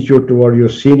 Attitude toward your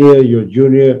senior, your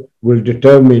junior will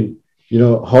determine,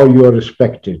 how you are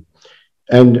respected.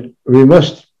 And we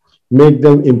must make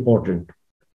them important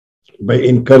by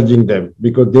encouraging them,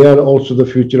 because they are also the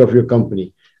future of your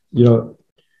company. There's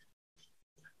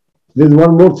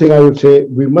one more thing I would say: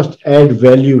 we must add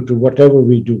value to whatever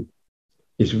we do.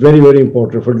 It's very, very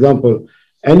important. For example,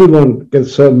 anyone can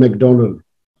serve McDonald's,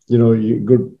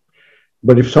 good.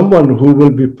 But if someone who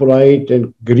will be polite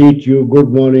and greet you, good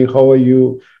morning, how are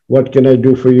you, what can I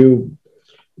do for you?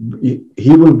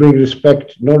 He will bring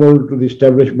respect not only to the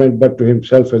establishment, but to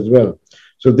himself as well.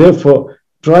 So therefore,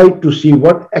 try to see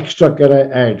what extra can I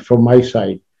add from my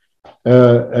side.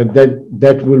 And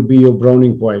that will be your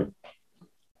browning point.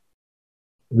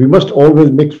 We must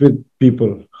always mix with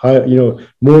people,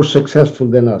 more successful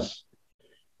than us.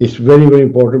 It's very, very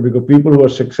important, because people who are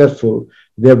successful,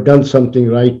 they have done something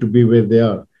right to be where they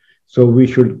are. So we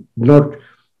should not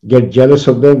get jealous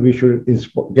of them. We should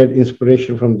get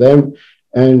inspiration from them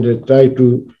and try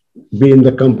to be in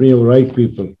the company of right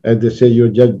people. As they say, you're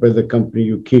judged by the company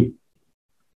you keep.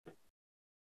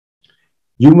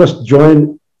 You must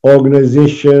join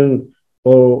organization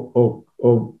or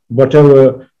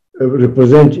whatever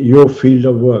represent your field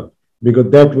of work,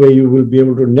 because that way you will be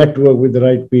able to network with the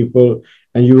right people,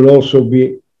 and you will also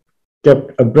be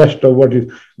kept abreast of what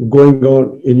is going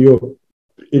on in your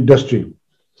industry.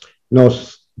 Now,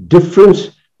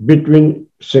 difference between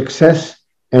success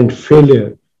and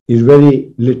failure is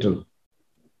very little.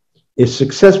 A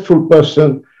successful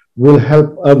person will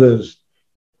help others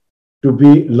to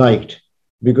be liked,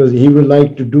 because he will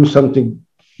like to do something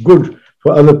good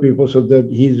for other people so that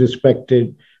he's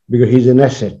respected, because he's an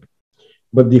asset.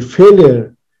 But the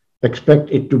failure expect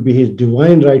it to be his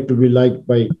divine right to be liked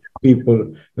by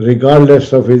people,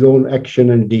 regardless of his own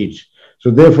action and deeds.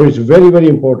 So therefore, it's very, very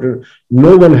important.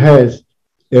 No one has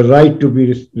a right to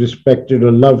be respected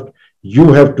or loved.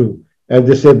 You have to. As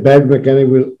they say, bad mechanic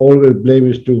will always blame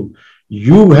his tool.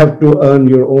 You have to earn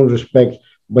your own respect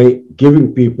by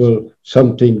giving people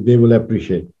something they will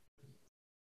appreciate.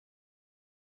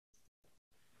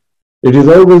 It is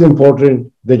always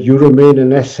important that you remain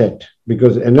an asset,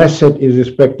 because an asset is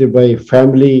respected by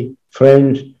family,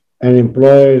 friends, and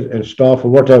employers and staff or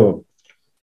whatever.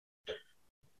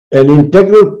 An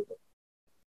integral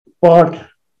part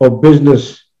of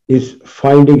business is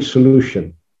finding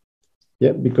solution.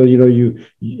 Yeah, because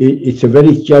it's a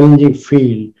very challenging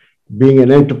field being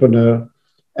an entrepreneur,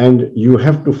 and you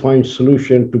have to find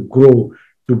solution to grow,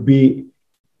 to be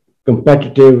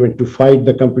competitive and to fight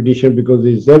the competition, because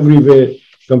it's everywhere.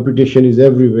 Competition is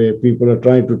everywhere. People are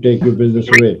trying to take your business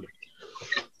away.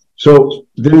 So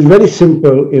this is very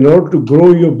simple. In order to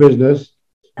grow your business,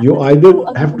 you either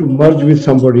have to merge with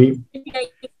somebody,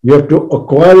 you have to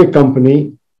acquire a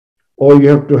company, or you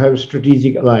have to have a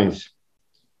strategic alliance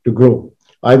to grow.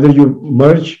 Either you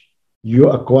merge, you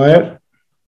acquire,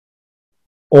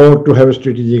 or to have a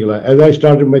strategic alliance. As I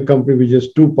started my company with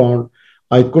just £2,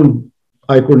 I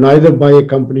could neither buy a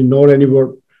company nor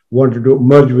anyone wanted to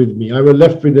merge with me. I was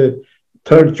left with a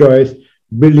third choice,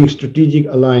 building strategic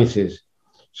alliances.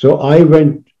 So I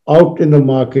went out in the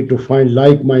market to find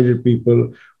like-minded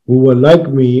people who were like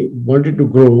me, wanted to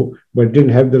grow, but didn't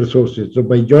have the resources. So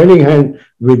by joining hands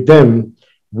with them,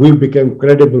 we became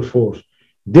credible force.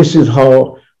 This is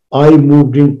how I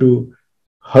moved into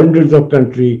hundreds of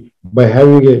countries by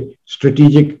having a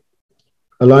strategic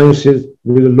alliances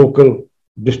with the local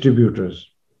distributors.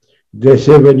 They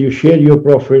say when you share your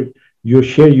profit, you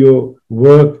share your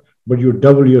work, but you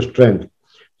double your strength.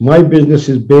 My business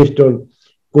is based on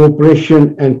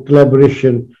cooperation and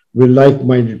collaboration with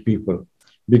like-minded people,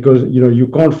 because you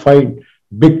can't fight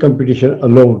big competition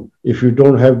alone if you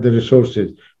don't have the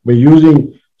resources. By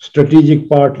using strategic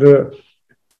partner,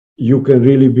 you can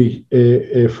really be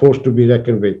a force to be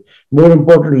reckoned with. More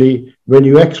importantly, when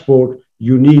you export,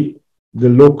 you need the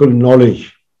local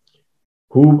knowledge.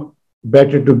 Who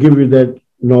better to give you that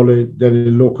knowledge than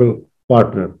a local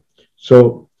partner?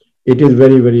 So it is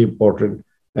very, very important.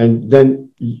 And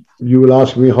then you will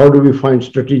ask me, how do we find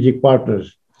strategic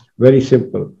partners? Very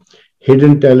simple.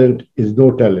 Hidden talent is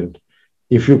no talent.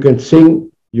 If you can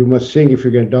sing, you must sing. If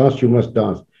you can dance, you must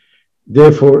dance.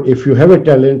 Therefore, if you have a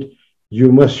talent, you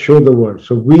must show the world.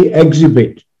 So we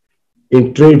exhibit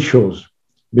in trade shows,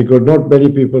 because not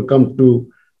many people come to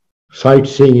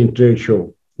sightseeing in trade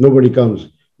show. Nobody comes.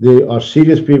 They are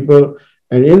serious people.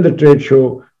 And in the trade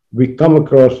show, we come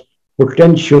across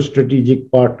potential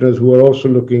strategic partners who are also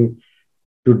looking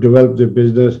to develop their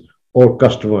business or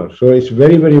customers. So it's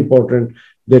very, very important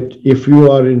that if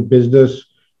you are in business,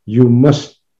 you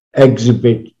must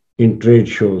exhibit in trade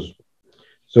shows.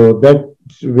 So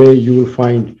that's where you will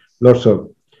find lots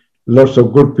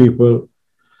of good people.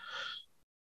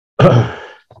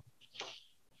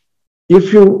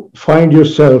 If you find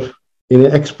yourself in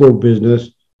an export business,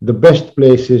 the best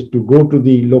place is to go to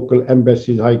the local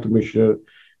embassies, high commissioner,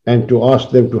 and to ask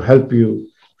them to help you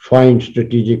find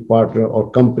strategic partner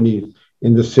or companies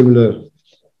in the similar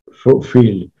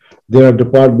field. There are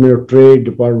Department of Trade,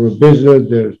 Department of Business.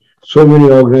 There's so many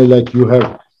organized, like you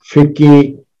have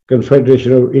FICCI,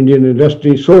 Confederation of Indian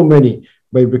Industry, so many.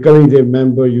 By becoming their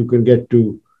member, you can get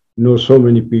to know so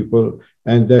many people,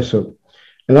 and that's all.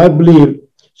 And I believe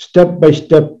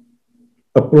step-by-step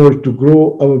approach to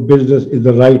grow our business is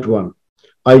the right one.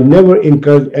 I never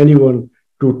encourage anyone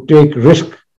to take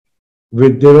risk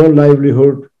with their own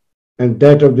livelihood and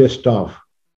that of their staff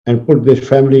and put their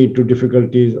family into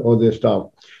difficulties or their staff.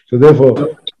 So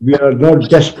therefore, we are not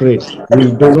desperate.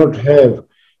 We do not have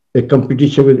a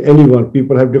competition with anyone.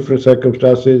 People have different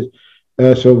circumstances.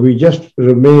 So we just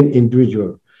remain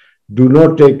individual. Do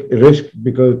not take risk,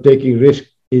 because taking risk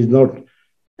is not,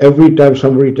 every time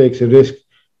somebody takes a risk,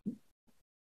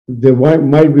 there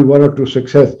might be one or two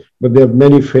success, but there are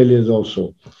many failures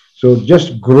also. So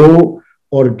just grow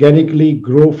organically,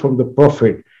 grow from the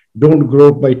profit. Don't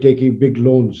grow by taking big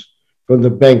loans from the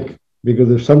bank,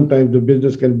 because sometimes the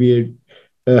business can be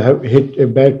hit a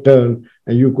bad turn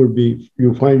and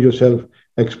you find yourself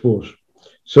exposed.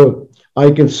 So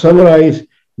I can summarize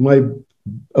my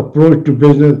approach to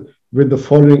business with the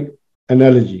following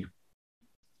analogy.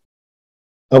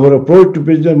 Our approach to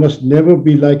business must never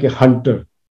be like a hunter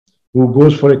who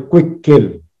goes for a quick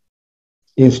kill.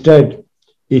 Instead,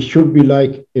 it should be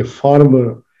like a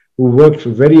farmer who works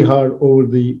very hard over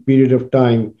the period of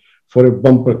time for a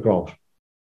bumper crop.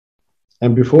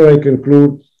 And before I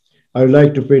conclude, I would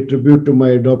like to pay tribute to my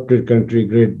adopted country,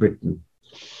 Great Britain.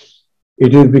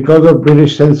 It is because of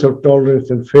British sense of tolerance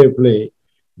and fair play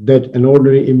that an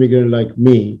ordinary immigrant like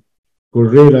me could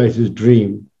realize his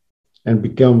dream and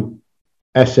become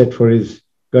asset for his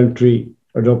country,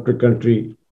 adopted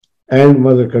country, and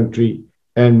mother country,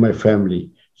 and my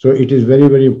family. So it is very,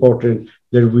 very important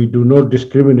that we do not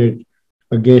discriminate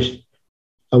against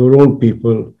our own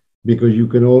people, because you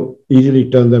can all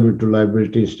easily turn them into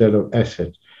liability instead of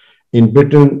assets. In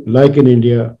Britain, like in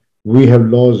India, we have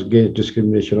laws against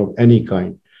discrimination of any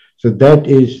kind. So that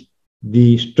is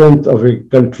the strength of a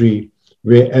country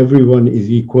where everyone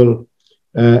is equal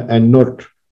and not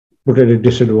put at a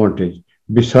disadvantage.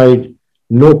 Besides,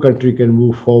 no country can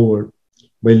move forward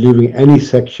by leaving any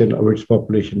section of its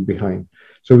population behind.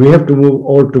 So we have to move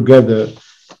all together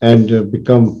and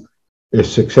become a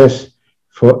success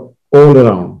for all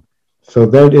around. So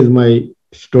that is my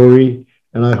story,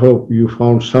 and I hope you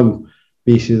found some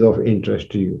pieces of interest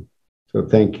to you. So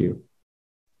thank you.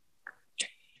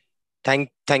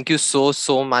 Thank you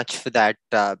so much for that,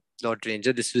 Lord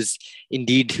Ranger. This was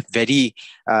indeed very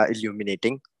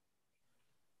illuminating.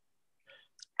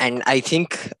 And I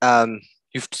think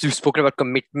you've spoken about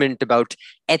commitment, about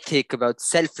ethic, about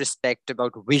self-respect,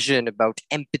 about vision, about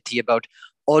empathy, about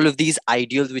all of these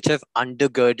ideals which have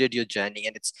undergirded your journey.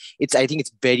 And I think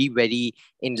it's very, very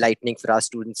enlightening for our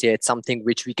students here. It's something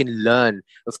which we can learn,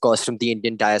 of course, from the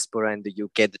Indian diaspora in the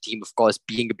UK, the theme, of course,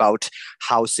 being about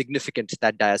how significant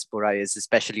that diaspora is,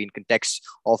 especially in context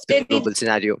of the global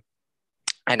scenario.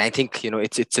 And I think, you're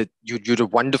a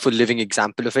wonderful living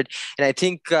example of it. And I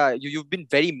think you've been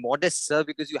very modest, sir,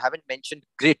 because you haven't mentioned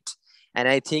grit. And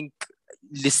I think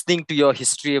listening to your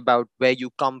history about where you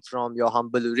come from, your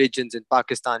humble origins in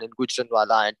Pakistan, in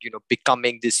Gujranwala, and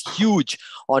becoming this huge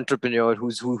entrepreneur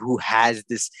who has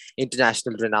this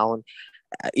international renown,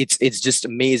 it's just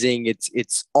amazing.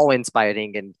 It's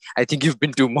awe-inspiring, and I think you've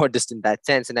been too modest in that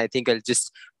sense. And I think I'll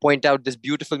just point out this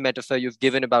beautiful metaphor you've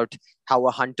given about how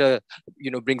a hunter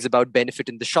brings about benefit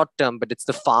in the short term, but it's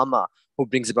the farmer who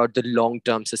brings about the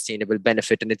long-term sustainable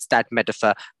benefit. And it's that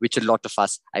metaphor which a lot of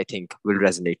us, I think, will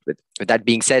resonate with. With that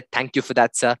being said, thank you for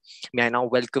that, sir. May I now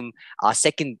welcome our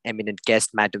second eminent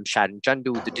guest, Madam Sharon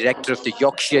Jandu, the director of the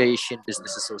Yorkshire Asian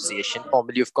Business Association,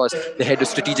 formerly, of course, the head of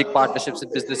strategic partnerships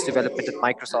and business development at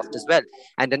Microsoft as well,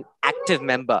 and an active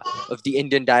member of the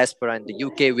Indian diaspora in the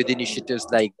UK with initiatives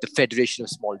like the Federation of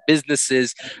Small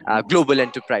Businesses, Global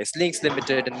Enterprise Links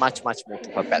Limited, and much, much more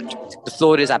to her belt. The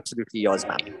floor is absolutely yours,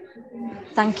 ma'am.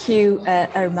 Thank you,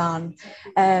 Arman.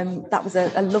 That was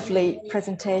a lovely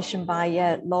presentation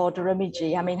by Lord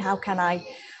Ramiji. I mean, how can I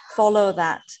follow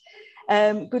that?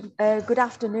 Good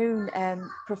afternoon,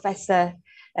 Professor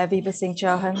Viva Singh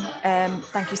Chauhan.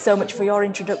 Thank you so much for your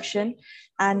introduction.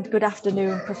 And good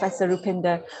afternoon, Professor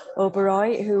Raminder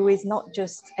Oberoi, who is not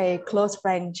just a close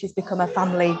friend, she's become a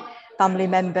family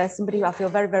member, somebody who I feel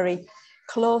very, very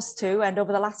close to. And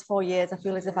over the last 4 years, I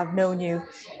feel as if I've known you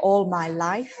all my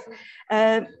life.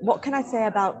 What can I say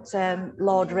about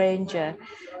Lord Ranger?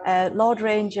 Lord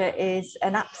Ranger is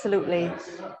an absolutely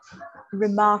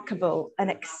remarkable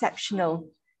and exceptional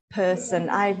person.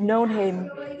 I've known him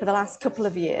for the last couple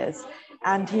of years,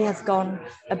 and he has gone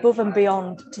above and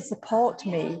beyond to support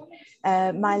me.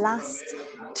 My last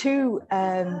two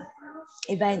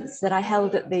events that I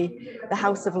held at the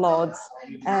House of Lords,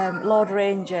 Lord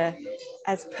Ranger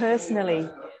has personally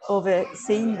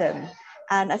overseen them.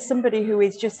 And as somebody who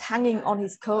is just hanging on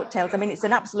his coattails, I mean, it's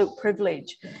an absolute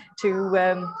privilege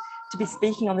to be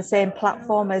speaking on the same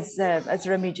platform as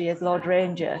Ramiji, as Lord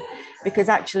Ranger, because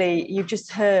actually you've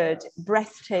just heard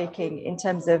breathtaking in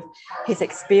terms of his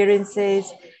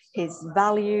experiences, his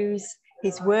values,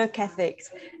 his work ethics,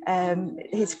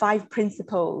 his 5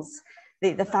 principles,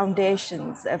 the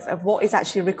foundations of what is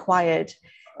actually required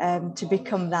to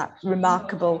become that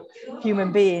remarkable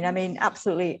human being. I mean,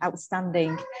 absolutely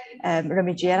outstanding,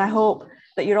 Ramiji. And I hope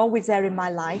that you're always there in my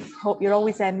life. Hope you're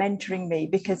always there mentoring me,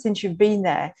 because since you've been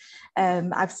there,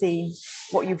 I've seen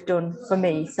what you've done for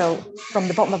me. So from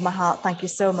the bottom of my heart, thank you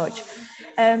so much.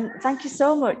 Thank you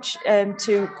so much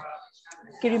to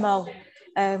Kirori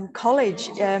Mal College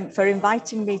for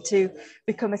inviting me to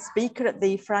become a speaker at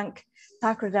the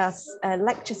THAKURDAS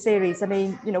lecture series. I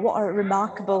mean, what a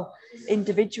remarkable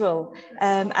individual.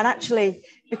 And actually,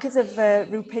 because of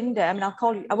Raminder, I mean,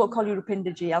 I won't call you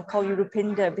Raminder ji, I'll call you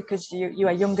Raminder because you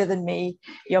are younger than me,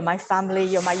 you're my family,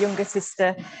 you're my younger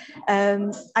sister.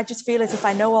 I just feel as if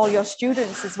I know all your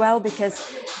students as well, because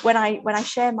when I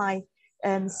share my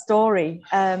story,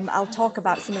 I'll talk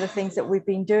about some of the things that we've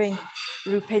been doing,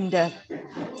 Raminder.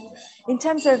 In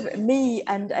terms of me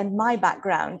and my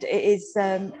background,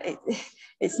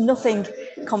 it's nothing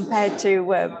compared to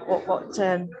what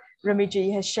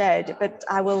Ramiji has shared, but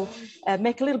I will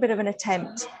make a little bit of an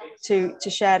attempt to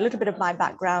share a little bit of my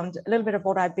background, a little bit of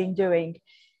what I've been doing,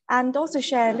 and also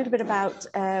share a little bit about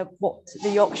what the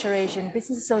Yorkshire Asian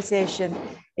Business Association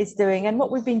is doing and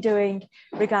what we've been doing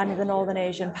regarding the Northern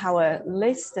Asian Power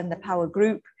List and the Power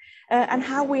Group, and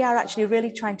how we are actually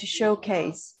really trying to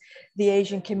showcase the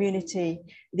Asian community,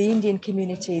 the Indian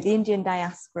community, the Indian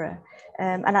diaspora,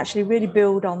 and actually really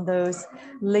build on those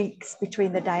links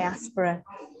between the diaspora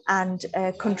and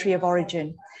country of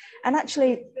origin. And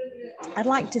actually, I'd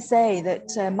like to say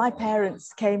that my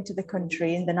parents came to the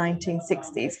country in the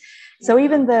 1960s. So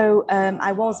even though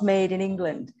I was made in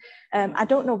England, I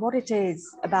don't know what it is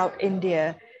about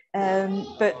India,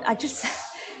 but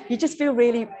you just feel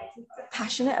really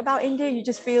passionate about India. You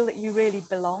just feel that you really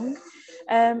belong.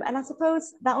 And I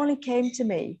suppose that only came to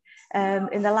me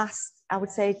in the last, I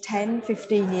would say, 10,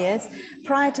 15 years.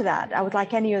 Prior to that, I was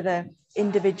like any other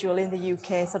individual in the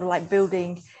UK, sort of like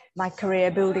building my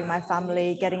career, building my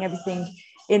family, getting everything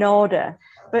in order.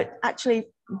 But actually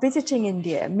visiting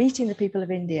India, meeting the people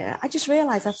of India, I just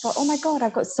realized, I thought, oh my God,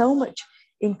 I've got so much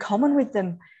in common with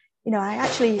them. You know, I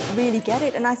actually really get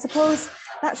it. And I suppose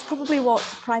that's probably what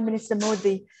Prime Minister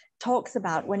Modi talks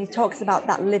about when he talks about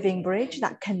that living bridge,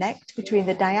 that connect between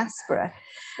the diaspora.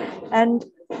 And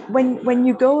when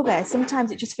you go there,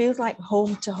 sometimes it just feels like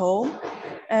home to home.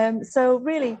 So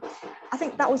really, I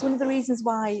think that was one of the reasons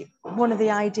why one of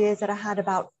the ideas that I had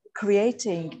about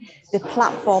creating the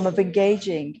platform of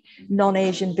engaging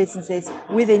non-Asian businesses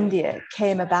with India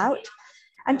came about.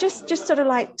 And just sort of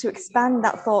like to expand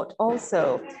that thought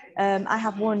also, I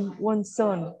have one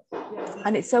son,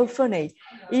 and it's so funny,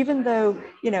 even though,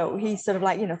 you know, he's sort of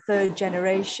like, you know, third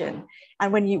generation.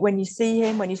 And when you see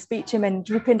him, when you speak to him, and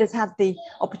Rupinder's had the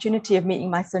opportunity of meeting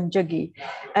my son Juggy,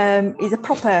 he's a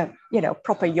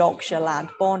proper Yorkshire lad,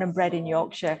 born and bred in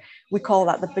Yorkshire. We call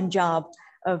that the Punjab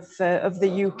of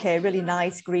the UK, really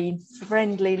nice, green,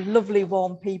 friendly, lovely,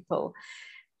 warm people.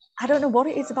 I don't know what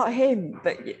it is about him,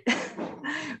 but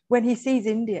when he sees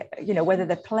India, you know, whether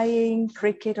they're playing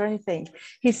cricket or anything,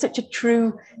 he's such a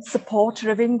true supporter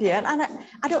of India. And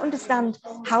I don't understand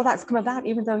how that's come about,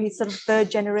 even though he's sort of third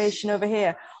generation over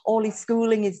here. All his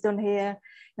schooling is done here.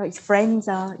 You know, his friends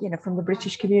are, you know, from the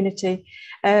British community.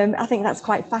 I think that's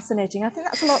quite fascinating. I think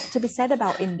that's a lot to be said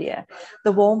about India,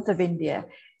 the warmth of India.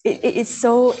 It is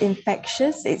so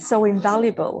infectious, it's so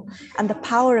invaluable. And the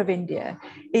power of India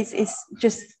is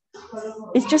just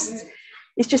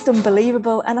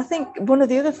unbelievable. And I think one of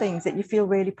the other things that you feel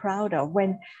really proud of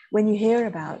when you hear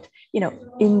about, you know,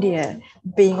 India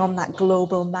being on that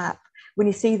global map, when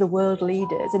you see the world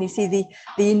leaders and you see the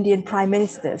Indian Prime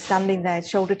Minister standing there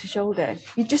shoulder to shoulder,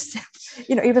 you just,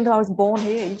 you know, even though I was born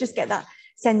here, you just get that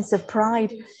sense of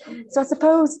pride. So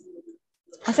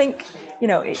I think, you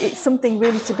know, it's something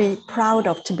really to be proud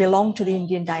of, to belong to the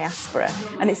Indian diaspora.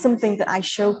 And it's something that I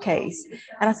showcase.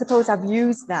 And I suppose I've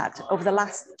used that over the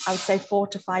last, I would say, 4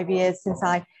 to 5 years since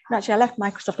I left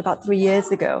Microsoft about 3 years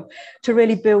ago, to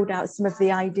really build out some of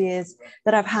the ideas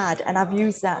that I've had. And I've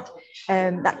used that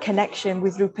connection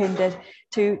with Rupinder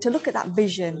to look at that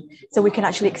vision, so we can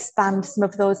actually expand some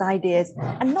of those ideas,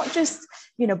 and not just,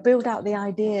 you know, build out the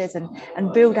ideas and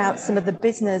build out some of the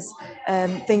business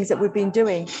things that we've been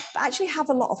doing, but actually have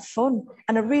a lot of fun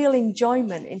and a real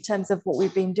enjoyment in terms of what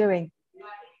we've been doing.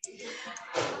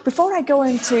 Before I go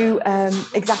into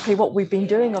exactly what we've been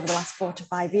doing over the last 4 to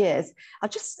 5 years, I'll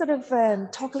just sort of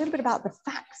talk a little bit about the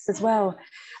facts as well.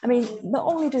 I mean, not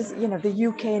only does, you know, the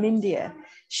UK and India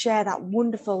share that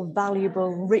wonderful,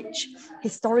 valuable, rich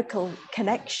historical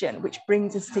connection, which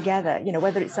brings us together, you know,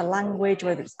 whether it's a language,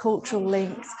 whether it's cultural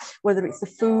links, whether it's the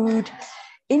food.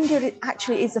 India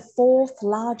actually is the 4th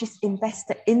largest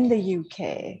investor in the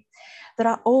UK. There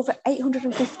are over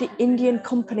 850 Indian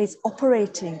companies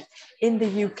operating in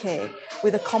the UK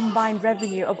with a combined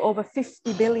revenue of over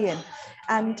 50 billion.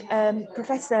 And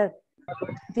Professor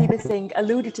Viva Singh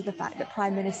alluded to the fact that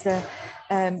Prime Minister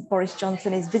Boris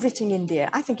Johnson is visiting India.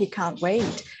 I think he can't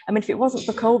wait. I mean, if it wasn't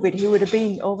for COVID, he would have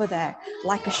been over there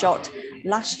like a shot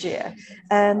last year.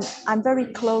 I'm very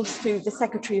close to the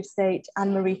Secretary of State,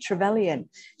 Anne-Marie Trevelyan.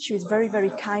 She was very, very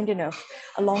kind enough,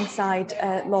 alongside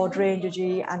Lord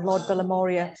Rangerji and Lord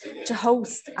Villamoria, to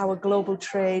host our global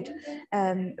trade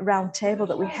roundtable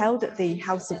that we held at the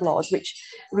House of Lords, which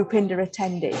Rupinder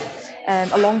attended,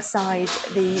 alongside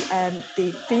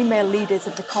the female leaders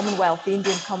of the Commonwealth, the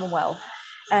Indian Commonwealth.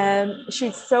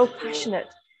 She's so passionate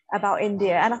about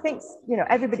India, and I think, you know,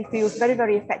 everybody feels very,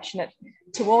 very affectionate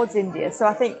towards India. So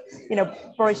I think, you know,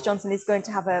 Boris Johnson is going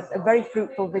to have a very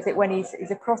fruitful visit when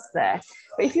he's across there.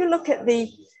 But if you look at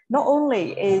not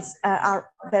only is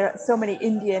there are so many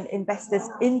Indian investors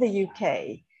in the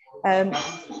UK,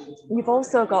 you've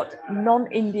also got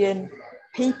non-Indian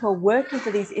people working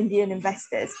for these Indian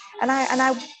investors, and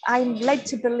I'm led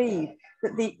to believe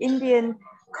that the Indian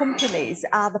companies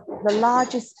are the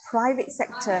largest private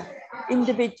sector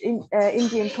Indian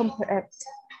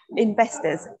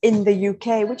investors in the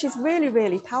UK, which is really,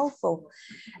 really powerful.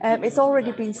 It's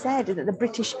already been said that the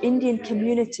British Indian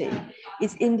community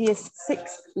is India's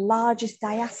 6th largest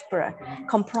diaspora,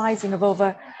 comprising of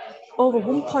over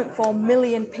 1.4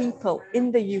 million people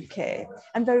in the UK,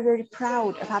 and very, very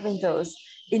proud of having those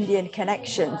Indian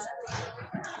connections.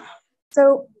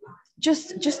 So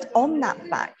just on that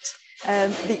fact,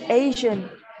 the Asian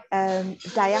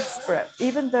diaspora,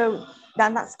 even though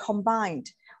then that's combined,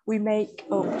 we make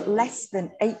up less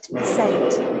than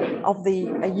 8% of the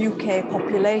UK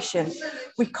population.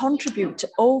 We contribute to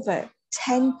over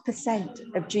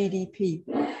 10% of GDP,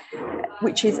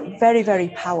 which is very, very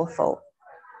powerful.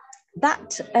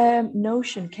 That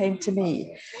notion came to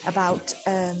me about,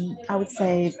 I would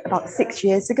say, about 6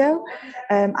 years ago.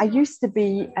 I used to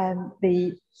be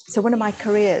so one of my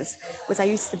careers was I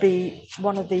used to be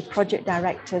one of the project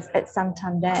directors at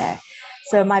Santander.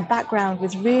 So my background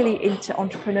was really into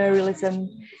entrepreneurialism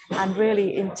and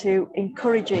really into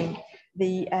encouraging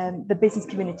the business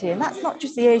community. And that's not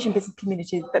just the Asian business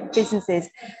community, but businesses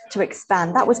to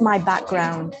expand. That was my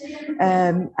background.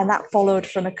 And that followed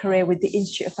from a career with the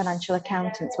Institute of Financial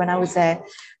Accountants when I was a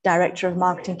director of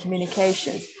marketing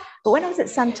communications. But when I was at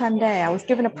Santander, I was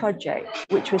given a project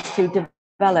which was to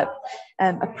develop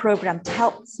a program to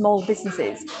help small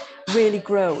businesses really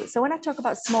grow. So when I talk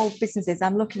about small businesses,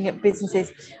 I'm looking at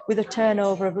businesses with a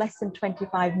turnover of less than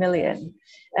 25 million,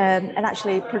 and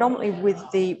actually predominantly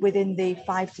within the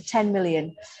 5 to 10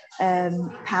 million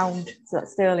pound, so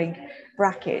that's sterling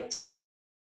bracket.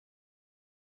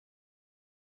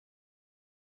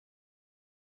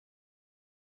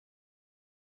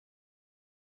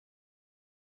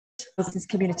 Business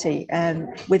community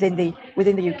within the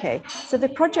UK. So the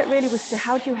project really was to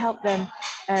how do you help them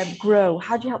grow?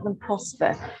 How do you help them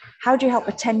prosper? How do you help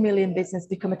a 10 million business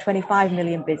become a 25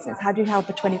 million business? How do you help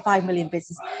a 25 million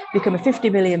business become a 50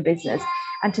 million business?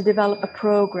 And to develop a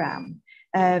program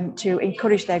to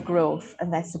encourage their growth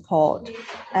and their support.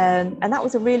 And that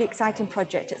was a really exciting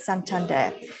project at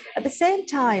Santander. At the same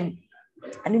time,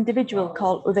 an individual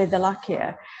called Uday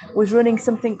Dalakia was running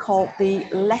something called the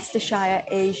Leicestershire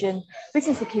Asian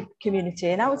Business Community.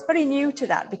 And I was very new to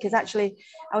that because actually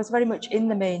I was very much in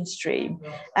the mainstream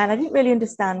and I didn't really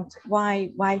understand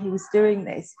why he was doing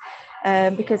this.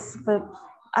 Because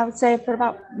I would say for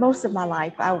about most of my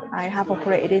life, I have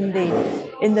operated in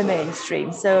the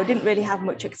mainstream. So I didn't really have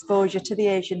much exposure to the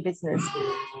Asian business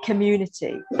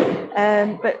community.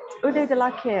 But Uday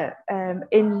Dalakia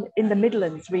in the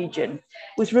Midlands region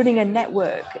was running a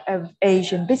network of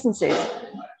Asian businesses.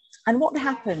 And what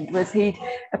happened was he'd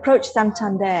approached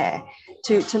Santander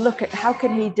to look at how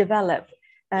can he develop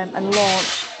and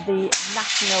launch the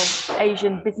National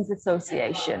Asian Business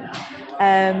Association.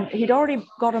 He'd already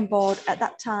got on board at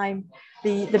that time.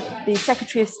 The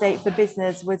Secretary of State for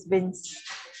Business was Vince.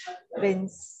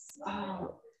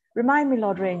 Remind me,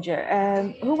 Lord Ranger.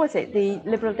 Who was it? The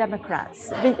Liberal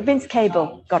Democrats. Vince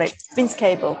Cable. Got it. Vince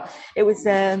Cable. It was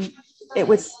the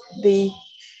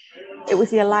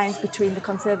alliance between the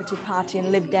Conservative Party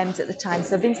and Lib Dems at the time.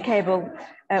 So Vince Cable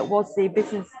was the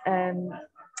business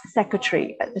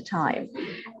secretary at the time,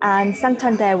 and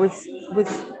Santander was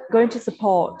going to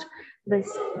support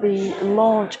the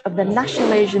launch of the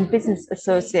National Asian Business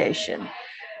Association.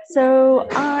 So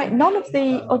none of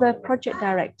the other project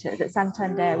directors at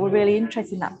Santander were really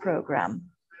interested in that program,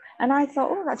 and I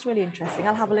thought, oh, that's really interesting.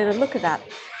 I'll have a little look at that.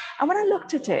 And when I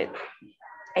looked at it,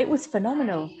 it was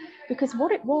phenomenal because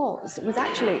what it was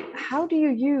actually how do you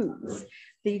use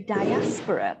the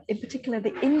diaspora, in particular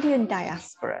the Indian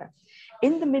diaspora,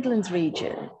 in the Midlands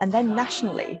region and then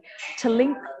nationally to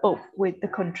link up with the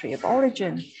country of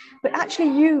origin, but actually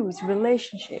use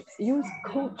relationships, use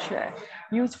culture,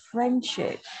 use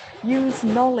friendship, use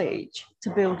knowledge to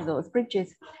build those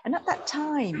bridges. And at that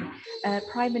time,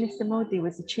 Prime Minister Modi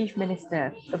was the Chief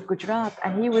Minister of Gujarat,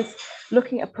 and he was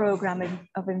looking at a program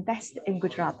of Invest in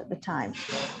Gujarat at the time.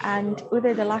 And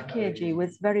Uday Dalakia ji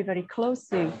was very, very close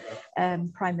to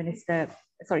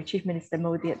Chief Minister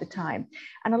Modi at the time.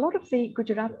 And a lot of the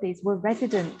Gujaratis were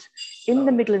resident in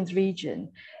the Midlands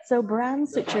region. So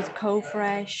brands such as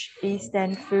Co-Fresh, East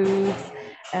End Foods,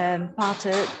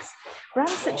 Parturks,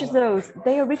 brands such as those,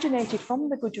 they originated from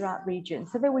the Gujarat region.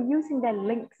 So they were using their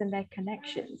links and their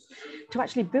connections to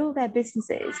actually build their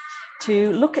businesses,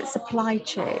 to look at supply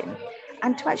chain,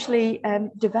 and to actually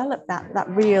develop that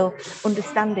real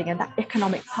understanding and that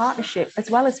economic partnership as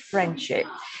well as friendship.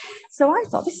 So I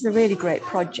thought this is a really great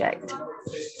project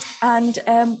and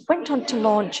went on to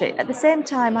launch it. At the same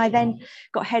time, I then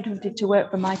got headhunted to work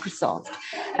for Microsoft.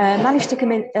 Managed to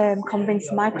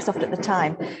convince Microsoft at the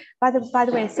time. By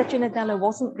the way, Satya Nadella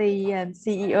wasn't the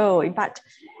CEO. In fact,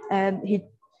 he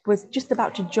was just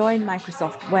about to join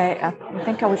Microsoft, where I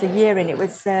think I was a year in. It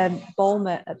was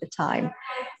Ballmer at the time.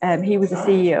 He was the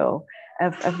CEO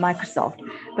of Microsoft,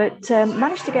 but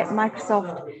managed to get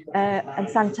Microsoft and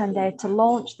Santander to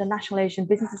launch the National Asian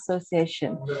Business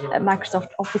Association at Microsoft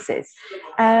offices.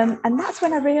 And that's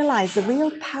when I realized the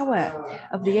real power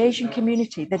of the Asian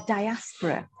community, the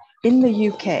diaspora, in the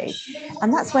UK.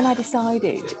 And that's when I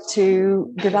decided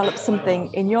to develop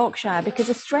something in Yorkshire, because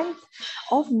the strength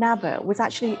of NABA was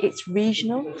actually its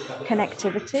regional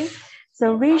connectivity.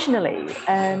 So regionally,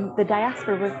 the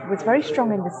diaspora was very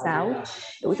strong in the south.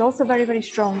 It was also very, very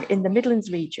strong in the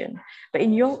Midlands region. But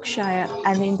in Yorkshire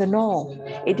and in the north,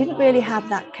 it didn't really have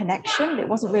that connection. It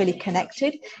wasn't really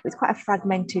connected. It was quite a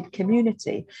fragmented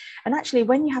community. And actually,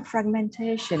 when you have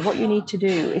fragmentation, what you need to do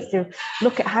is to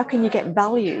look at how can you get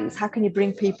values, how can you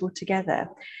bring people together,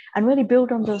 and really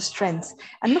build on those strengths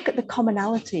and look at the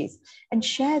commonalities and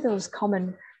share those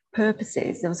common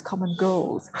purposes, those common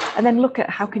goals, and then look at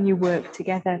how can you work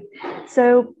together.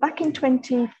 So back in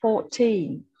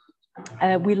 2014,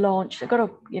 we launched, got a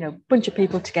bunch of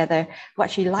people together who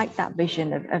actually liked that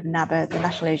vision of NABA, the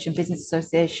National Asian Business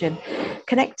Association,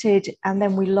 connected, and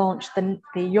then we launched the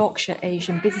Yorkshire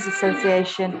Asian Business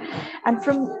Association. And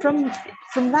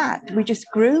from that, we just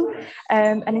grew.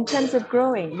 And in terms of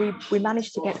growing, we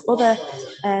managed to get other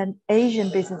Asian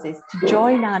businesses to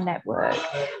join our network.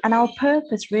 And our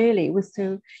purpose really was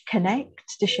to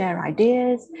connect, to share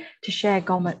ideas, to share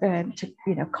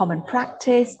common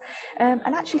practice,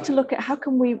 and actually to look at how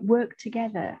can we work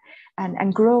together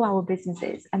and grow our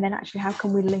businesses, and then actually how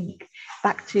can we link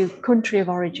back to country of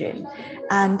origin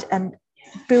and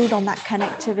build on that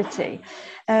connectivity,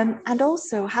 and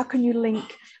also how can you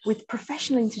link with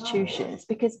professional institutions,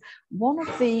 because one of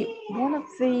the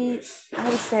I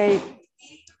would say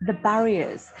the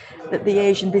barriers that the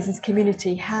Asian business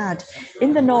community had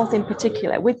in the north in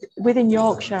particular, within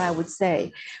Yorkshire, I would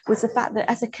say, was the fact that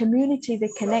as a community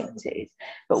they connected,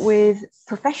 but with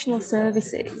professional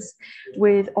services,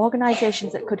 with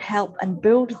organisations that could help and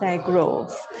build their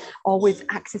growth, or with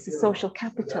access to social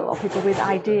capital, or people with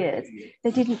ideas, they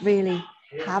didn't really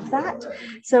have that.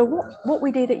 So what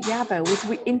we did at YABA was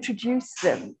we introduced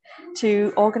them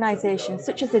to organisations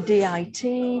such as the DIT,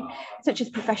 such as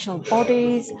professional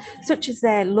bodies, such as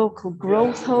their local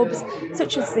growth hubs,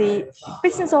 such as the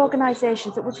business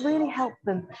organisations that would really help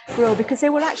them grow, because they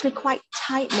were actually quite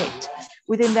tight-knit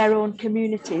within their own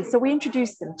communities. So we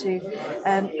introduced them to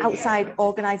outside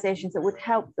organisations that would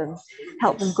help them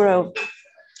grow.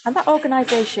 And that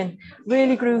organisation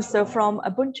really grew. So from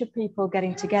a bunch of people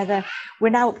getting together, we're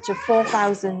now up to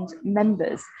 4,000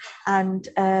 members, and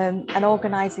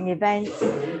organising events,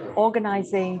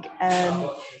 organising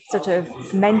sort of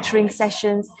mentoring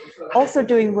sessions, also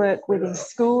doing work within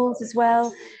schools as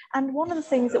well. And one of the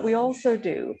things that we also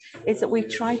do is that we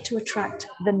try to attract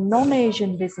the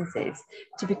non-Asian businesses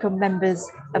to become members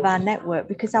of our network,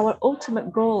 because our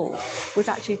ultimate goal was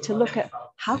actually to look at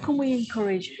how can we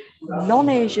encourage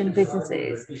non-Asian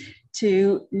businesses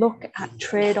to look at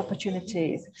trade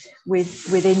opportunities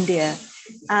with India.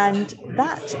 And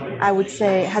that, I would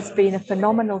say, has been a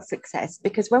phenomenal success,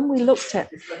 because when we looked at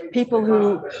people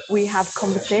who we have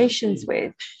conversations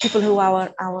with, people who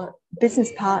are our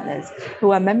business partners,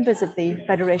 who are members of the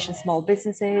Federation of Small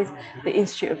Businesses, the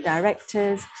Institute of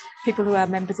Directors, people who are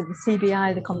members of the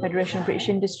CBI, the Confederation of British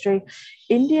Industry,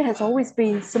 India has always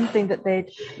been something that they'd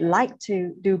like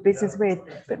to do business with,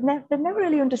 but they've never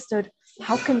really understood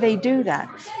how can they do that.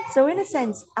 So in a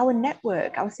sense, our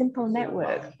network, our simple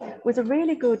network, was a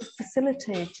really good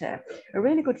facilitator, a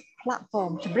really good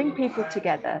platform to bring people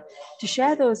together, to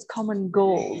share those common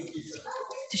goals,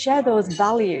 to share those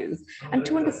values, and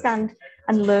to understand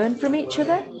and learn from each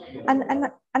other. And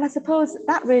I suppose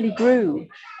that really grew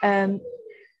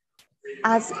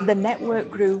as the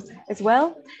network grew as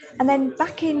well. And then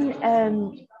back in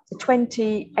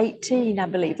 2018, I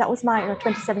believe, that was my,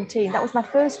 2017, that was my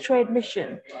first trade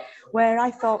mission, where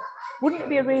I thought, wouldn't it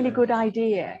be a really good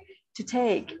idea to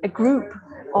take a group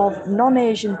of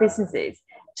non-Asian businesses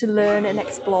to learn and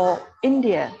explore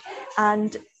India?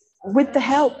 And with the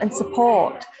help and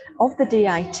support of the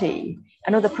DIT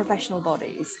and other professional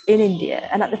bodies in India,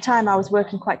 and at the time I was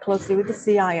working quite closely with the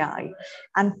CII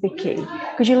and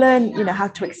FICCI, because you learn, how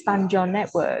to expand your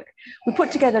network. We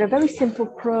put together a very simple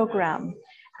program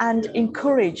and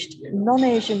encouraged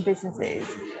non-Asian businesses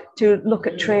to look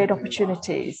at trade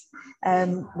opportunities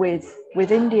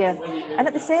with India. And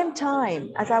at the same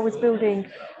time, as I was building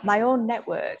my own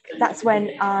network, that's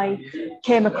when I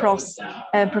came across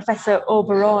Professor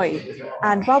Oberoi.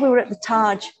 And while we were at the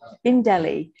Taj in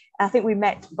Delhi, I think we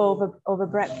met over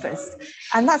breakfast.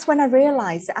 And that's when I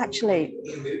realized that actually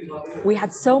we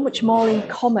had so much more in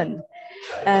common,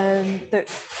 that,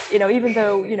 even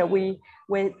though,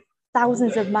 we're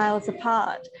thousands of miles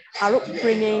apart, our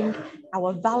upbringing,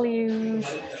 our values,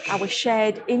 our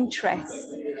shared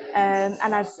interests, and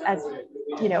as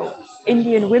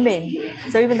Indian women.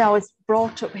 So even though I was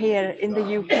brought up here in the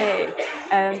UK,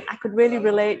 I could really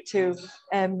relate to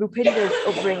Rupinder's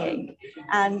upbringing.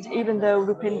 And even though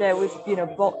Rupinder was,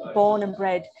 born and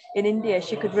bred in India,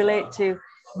 she could relate to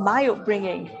my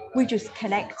upbringing. We just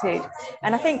connected.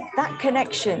 And I think that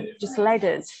connection just led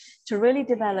us to really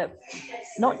develop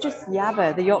not just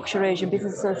YABA, the Yorkshire Asian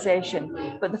Business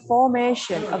Association, but the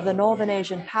formation of the Northern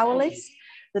Asian Power List,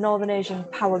 the Northern Asian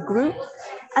Power Group,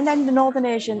 and then the Northern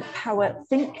Asian Power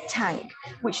Think Tank,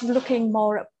 which is looking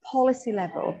more at policy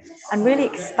level and really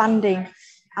expanding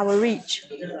our reach.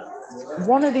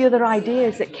 One of the other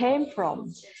ideas that came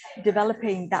from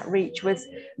developing that reach was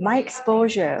my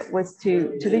exposure was to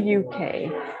the UK,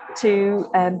 to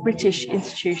British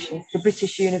institutions, the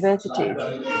British universities.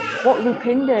 What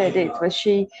Rupinder did was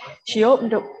she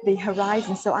opened up the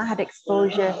horizon, so I had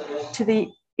exposure to the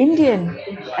Indian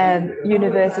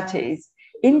universities,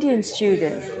 Indian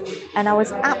students, and I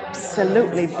was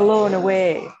absolutely blown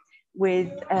away with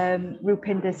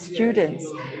Rupinder's students.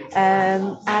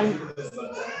 And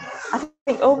I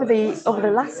think over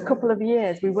the last couple of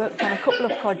years, we worked on a couple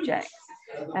of projects.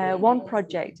 One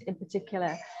project in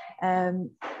particular,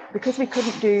 because we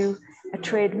couldn't do a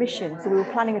trade mission, so we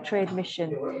were planning a trade mission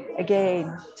again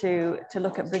to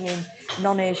look at bringing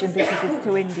non-Asian businesses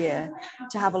to India,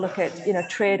 to have a look at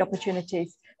trade opportunities,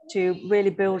 to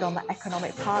really build on the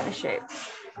economic partnership.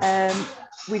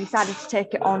 We decided to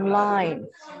take it online,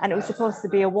 and it was supposed to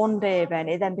be a one-day event.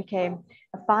 It then became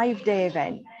a 5-day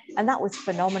event, and that was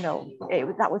phenomenal.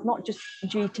 That was not just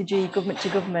G to G, government to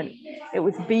government, it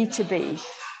was B to B,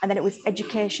 and then it was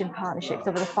education partnerships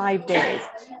over the 5 days.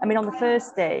 I mean, on the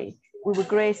first day, we were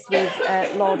graced with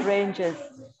Lord Ranger's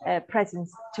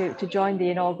presence to join the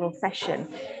inaugural session.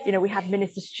 We had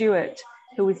Minister Stewart,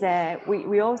 who was there.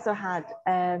 We also had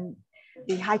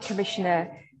the High Commissioner,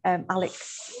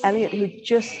 Alex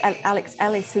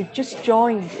Ellis, who just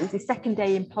joined. It was his second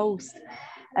day in post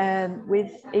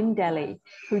in Delhi,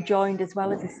 who joined as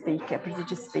well as a speaker,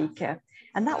 prestigious speaker,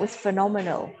 and that was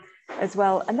phenomenal as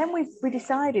well. And then we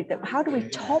decided that how do we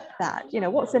top that?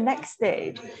 What's the next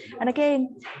stage? And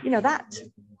again,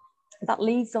 that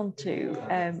leads on to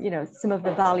some of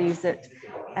the values that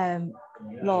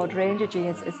Lord Rangerji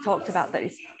has talked about, that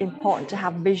it's important to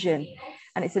have vision.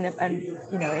 And it's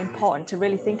important to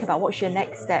really think about what's your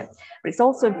next step, but it's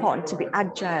also important to be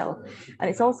agile, and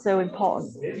it's also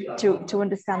important to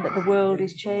understand that the world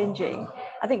is changing.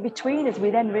 I think between us,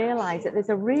 we then realise that there's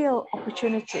a real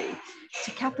opportunity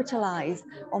to capitalise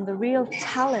on the real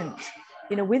talent,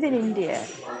 within India.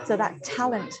 So that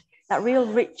talent, that real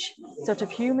rich sort of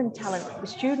human talent, the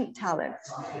student talent.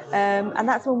 And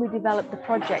that's when we developed the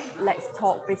project, Let's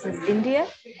Talk Business India,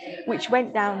 which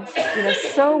went down,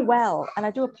 so well. And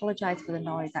I do apologize for the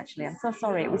noise, actually. I'm so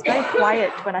sorry. It was very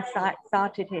quiet when I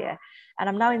started here. And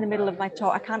I'm now in the middle of my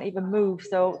talk. I can't even move.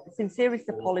 So sincerest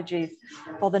apologies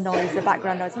for the noise, the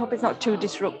background noise. I hope it's not too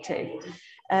disruptive.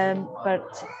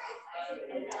 But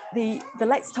the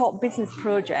Let's Talk Business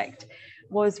project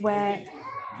was where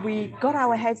we got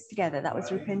our heads together, that was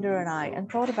Rupinder and I,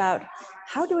 and thought about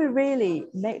how do we really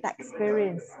make that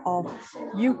experience of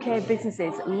UK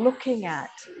businesses looking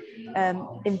at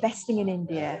investing in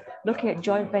India, looking at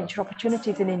joint venture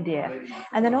opportunities in India,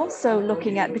 and then also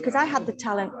looking at, because I had the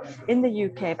talent in the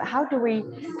UK, but how do we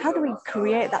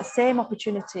create that same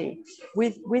opportunity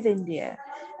with India?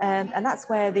 And that's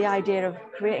where the idea of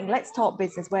creating Let's Talk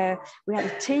Business, where we had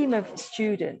a team of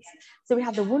students. So we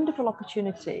had the wonderful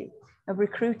opportunity of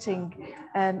recruiting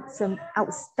some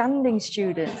outstanding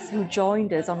students who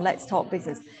joined us on Let's Talk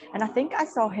Business. And I think I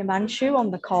saw Himanshu on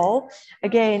the call.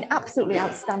 Again, absolutely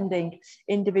outstanding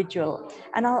individual.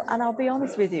 And I'll be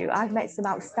honest with you, I've met some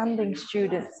outstanding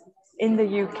students in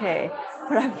the UK,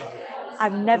 but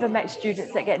I've never met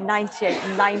students that get 98,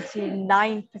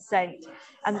 99%.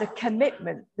 And the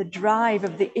commitment, the drive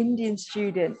of the Indian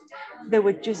student, they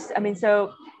were just,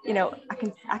 so,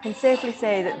 I can safely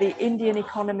say that the Indian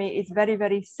economy is very,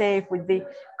 very safe with the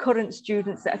current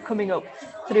students that are coming up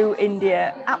through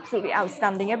India. Absolutely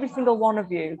outstanding. Every single one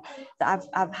of you that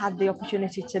I've had the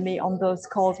opportunity to meet on those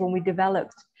calls when we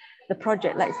developed the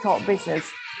project, Let's Talk Business.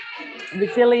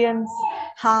 Resilience,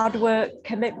 hard work,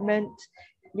 commitment,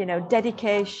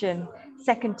 dedication,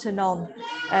 second to none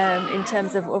in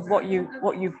terms of what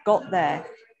you've got there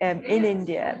in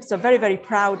India. So very, very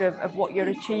proud of what you're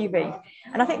achieving.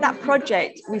 And I think that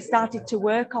project, we started to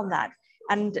work on that,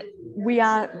 and we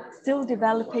are still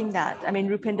developing that.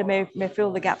 Rupinder may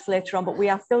fill the gaps later on, but we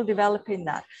are still developing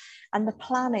that. And the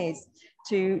plan is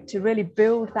to really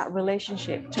build that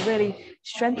relationship, to really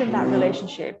strengthen that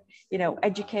relationship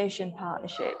education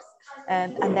partnerships,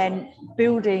 and then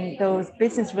building those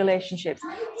business relationships.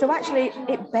 So actually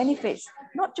it benefits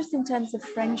not just in terms of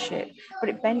friendship, but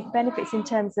it benefits in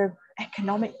terms of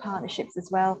economic partnerships as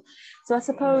well. So I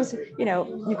suppose,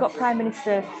 you've got Prime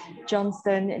Minister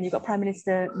Johnson and you've got Prime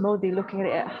Minister Modi looking at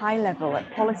it at high level,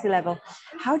 at policy level.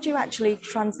 How do you actually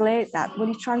translate that? Well,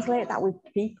 you translate that with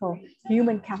people,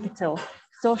 human capital,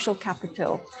 social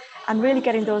capital, and really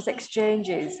getting those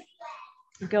exchanges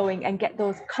going and get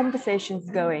those conversations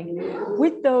going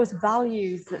with those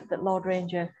values that Lord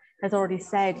Ranger has already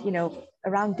said,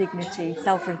 around dignity,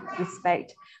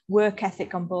 self-respect, work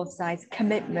ethic on both sides,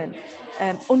 commitment,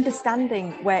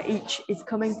 understanding where each is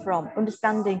coming from,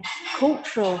 understanding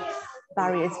cultural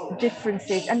barriers,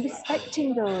 differences, and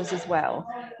respecting those as well.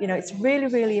 It's really,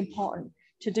 really important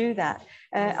to do that.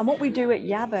 And what we do at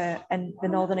YABA and the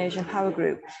Northern Asian Power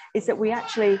Group is that we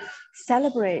actually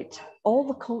celebrate all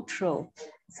the cultural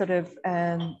sort of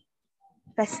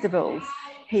festivals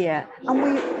here,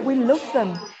 and we love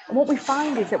them. And what we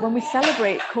find is that when we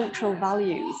celebrate cultural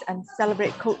values and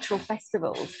celebrate cultural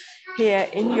festivals here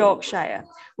in Yorkshire,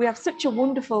 we have such a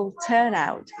wonderful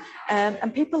turnout,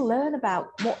 and people learn about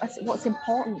what's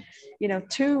important,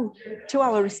 to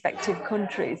our respective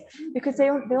countries, because they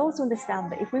also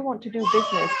understand that if we want to do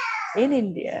business in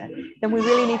India, then we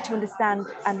really need to understand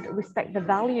and respect the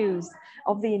values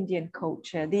of the Indian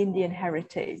culture, the Indian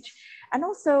heritage, and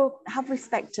also have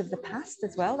respect of the past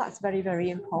as well. That's very, very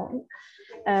important.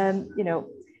 I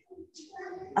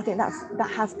think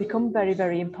that has become very,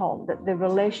 very important, that the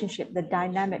relationship, the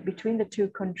dynamic between the two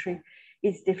countries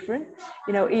is different.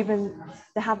 Even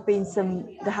there has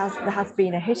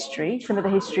been a history. Some of the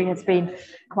history has been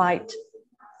quite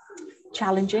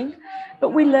challenging, but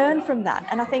we learn from that.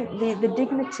 And I think the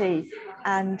dignity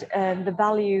and the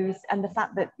values and the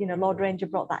fact that Lord Ranger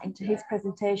brought that into his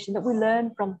presentation, that we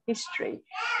learn from history,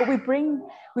 but we bring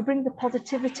the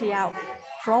positivity out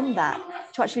from that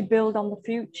to actually build on the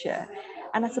future.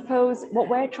 And I suppose what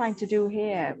we're trying to do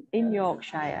here in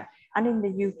Yorkshire and in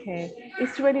the UK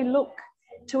is to really look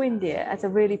to India as a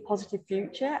really positive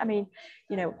future. I mean,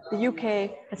 the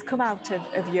UK has come out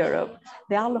of Europe.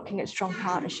 They are looking at strong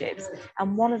partnerships.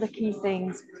 And one of the key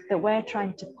things that we're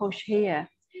trying to push here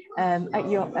at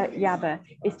YABA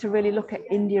is to really look at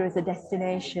India as a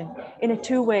destination in a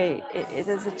two-way.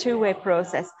 There's a two-way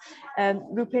process.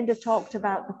 Raminder talked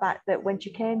about the fact that when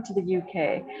she came to the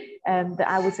UK, that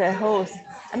I was her host,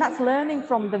 and that's learning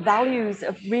from the values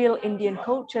of real Indian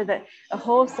culture, that a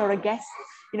host or a guest,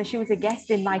 she was a guest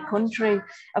in my country.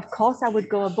 Of course, I would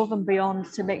go above and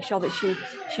beyond to make sure that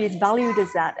she is valued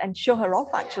as that, and show her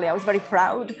off. Actually, I was very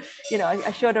proud.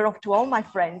 I showed her off to all my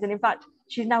friends, and in fact,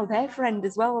 she's now their friend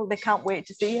as well. They can't wait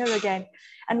to see her again.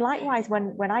 And likewise,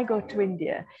 when I go to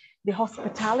India, the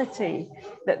hospitality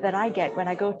that I get when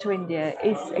I go to India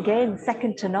is, again,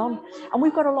 second to none. And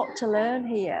we've got a lot to learn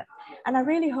here. And I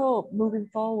really hope moving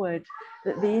forward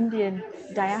that the Indian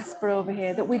diaspora over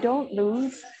here, that we don't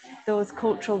lose those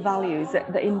cultural values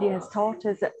that India has taught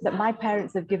us, that my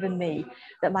parents have given me,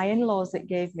 that my in-laws that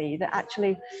gave me, that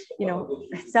actually,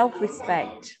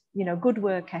 self-respect, good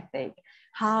work ethic,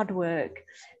 hard work,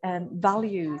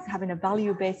 values, having a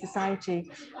value-based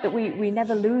society, that we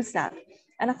never lose that.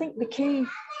 And I think the key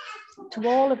to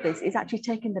all of this is actually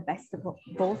taking the best of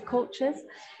both cultures.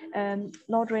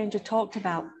 Lord Ranger talked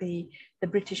about the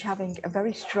British having a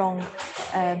very strong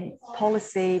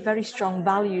policy, very strong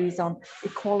values on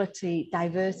equality,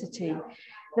 diversity.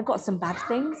 They've got some bad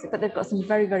things, but they've got some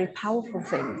very, very powerful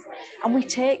things. And we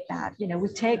take that,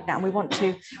 and we want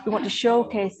to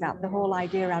showcase that, the whole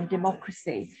idea around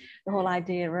democracy, the whole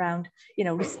idea around,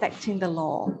 respecting the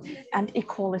law and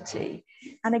equality.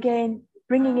 And again,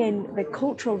 bringing in the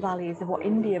cultural values of what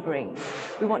India brings.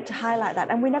 We want to highlight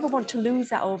that, and we never want to lose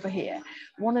that over here.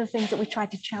 One of the things that we try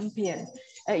to champion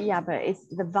at YABA is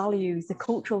the values, the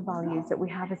cultural values that we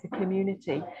have as a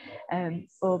community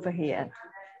over here.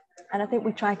 And I think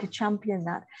we try to champion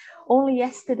that. Only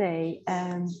yesterday,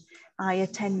 I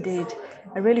attended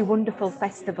a really wonderful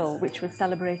festival, which was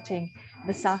celebrating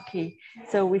Vaisakhi.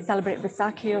 So we celebrate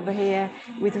Vaisakhi over here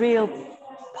with real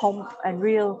pomp and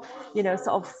real, sort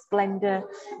of splendor.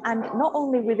 And not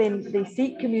only within the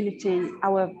Sikh community,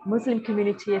 our Muslim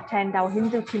community attend, our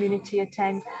Hindu community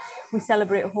attend. We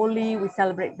celebrate Holi, we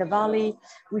celebrate Diwali,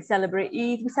 we celebrate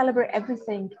Eid, we celebrate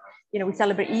everything. We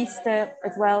celebrate Easter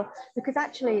as well, because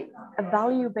actually a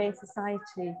value-based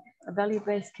society, a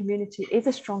value-based community is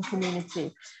a strong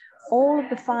community. all of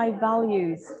the 5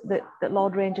 values that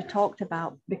Lord Ranger talked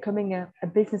about, becoming a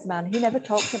businessman, he never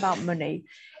talked about money.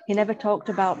 He never talked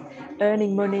about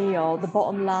earning money or the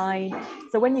bottom line.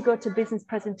 So when you go to business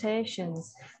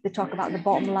presentations, they talk about the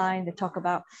bottom line, they talk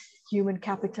about human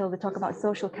capital, they talk about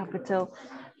social capital.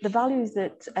 The values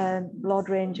that Lord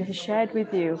Ranger has shared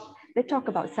with you, they talk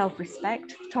about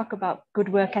self-respect, talk about good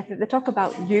work ethic, they talk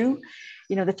about you,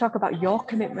 they talk about your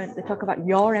commitment, they talk about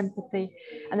your empathy,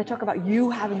 and they talk about you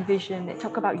having vision, they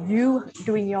talk about you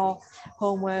doing your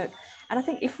homework. And I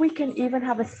think if we can even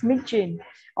have a smidgen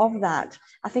of that,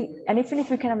 and even if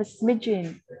we can have a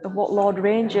smidgen of what Lord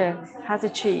Ranger has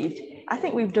achieved, I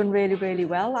think we've done really, really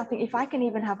well. I think if I can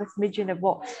even have a smidgen of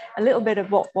a little bit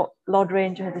of what Lord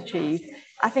Ranger has achieved,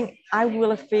 I think I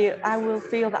will feel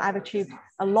that I've achieved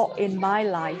a lot in my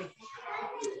life,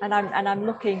 and I'm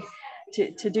looking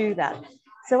to do that.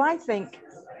 So I think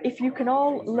if you can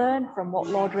all learn from what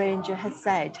Lord Ranger has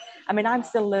said, I mean, I'm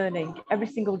still learning. Every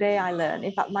single day I learn.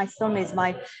 In fact, my son is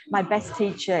my best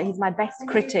teacher. He's my best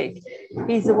critic.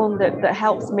 He's the one that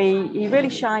helps me. He really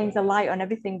shines a light on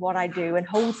everything what I do and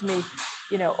holds me,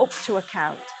 up to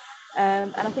account.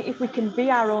 And I think if we can be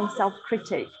our own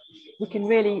self-critic, we can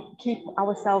really keep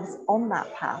ourselves on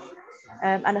that path.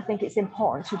 And I think it's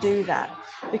important to do that,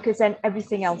 because then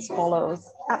everything else follows.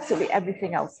 Absolutely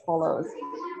everything else follows.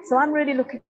 So I'm really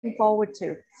looking forward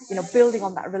to, building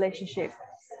on that relationship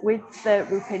with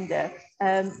Raminder.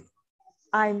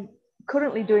 I'm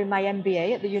currently doing my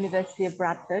MBA at the University of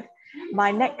Bradford.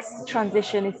 My next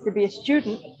transition is to be a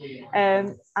student.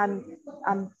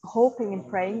 I'm hoping and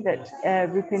praying that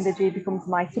Raminder ji becomes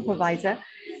my supervisor,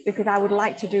 because I would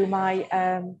like to do my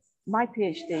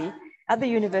PhD at the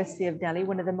University of Delhi,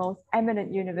 one of the most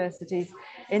eminent universities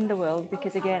in the world,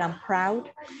 because again, I'm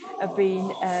proud of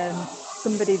being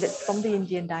somebody that's from the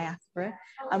Indian diaspora.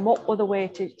 And what other way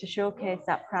to showcase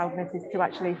that proudness is to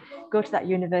actually go to that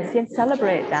university and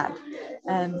celebrate that.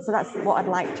 So that's what I'd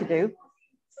like to do.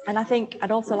 And I think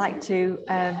I'd also like to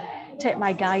take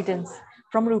my guidance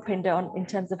from Raminder on in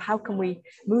terms of how can we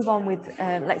move on with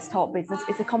Let's Talk Business.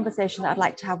 It's a conversation that I'd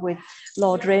like to have with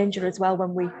Lord Ranger as well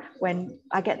when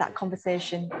I get that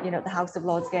conversation, at the House of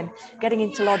Lords again. Getting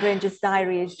into Lord Ranger's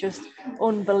diary is just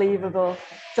unbelievable.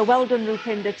 So well done,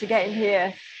 Raminder, to get in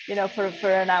here, for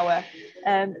an hour.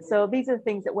 So these are the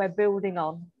things that we're building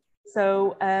on.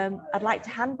 So I'd like to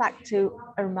hand back to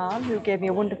Arman, who gave me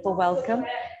a wonderful welcome.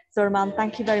 So Arman,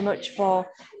 thank you very much for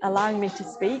allowing me to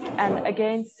speak. And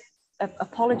again,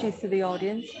 apologies to the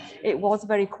audience. It was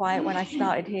very quiet when I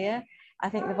started here. I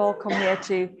think they've all come here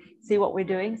to see what we're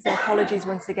doing. So apologies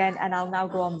once again, and I'll now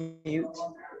go on mute.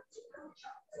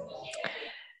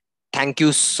 Thank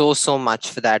you so much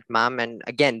for that, ma'am. And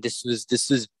again, this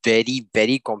was very,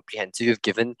 very comprehensive. You've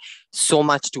given so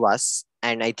much to us.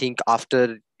 And I think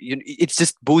after, it's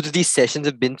just both of these sessions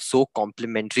have been so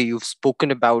complimentary. You've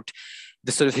spoken about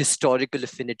the sort of historical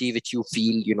affinity which you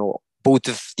feel, both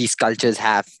of these cultures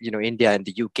have, India and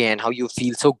the UK, and how you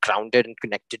feel so grounded and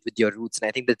connected with your roots. And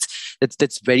I think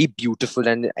that's very beautiful.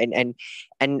 And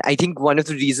I think one of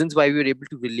the reasons why we were able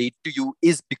to relate to you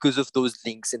is because of those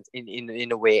links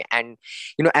in a way. And,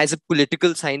 as a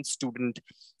political science student,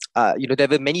 there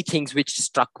were many things which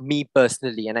struck me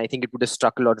personally, and I think it would have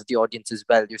struck a lot of the audience as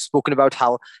well. You've spoken about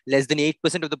how less than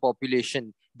 8% of the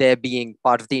population there being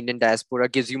part of the Indian diaspora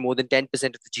gives you more than 10% of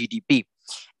the GDP.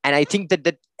 And I think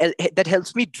that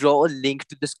helps me draw a link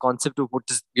to this concept of what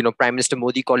is, Prime Minister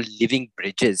Modi called living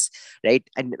bridges, right?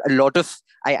 And a lot of,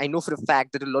 I know for a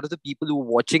fact that a lot of the people who are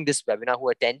watching this webinar, who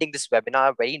are attending this webinar,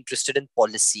 are very interested in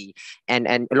policy. And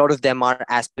a lot of them are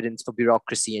aspirants for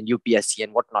bureaucracy and UPSC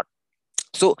and whatnot.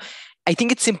 So I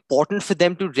think it's important for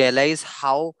them to realize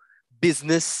how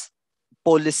business,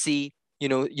 policy,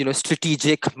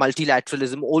 strategic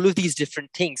multilateralism, all of these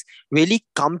different things really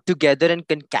come together and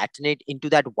concatenate into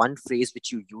that one phrase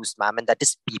which you used, ma'am, and that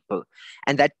is people.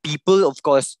 And that people, of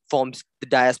course, forms the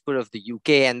diaspora of the UK.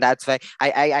 And that's why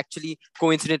I actually,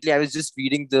 coincidentally, I was just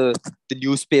reading the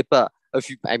newspaper.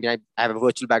 I have a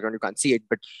virtual background, you can't see it,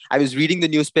 but I was reading the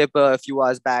newspaper a few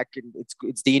hours back, and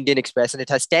it's the Indian Express, and it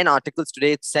has 10 articles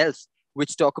today itself,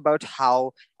 which talk about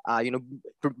how Prime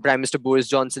Minister Boris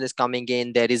Johnson is coming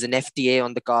in. There is an FTA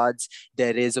on the cards.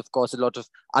 There is, of course, a lot of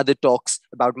other talks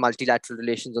about multilateral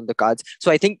relations on the cards.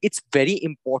 So I think it's very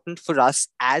important for us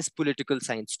as political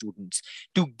science students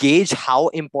to gauge how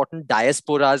important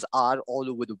diasporas are all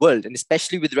over the world. And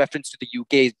especially with reference to the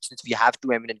UK, since we have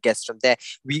two eminent guests from there,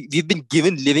 we've been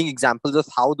given living examples of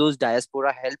how those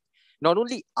diaspora help not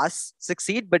only us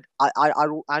succeed, but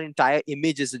our entire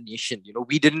image as a nation. You know,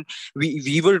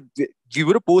 we were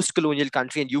a post-colonial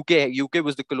country, and UK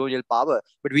was the colonial power,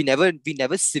 but we never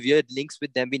severed links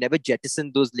with them. We never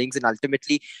jettisoned those links, and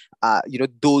ultimately,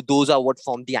 those are what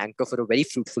formed the anchor for a very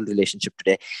fruitful relationship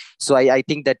today. So I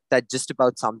think that just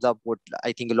about sums up what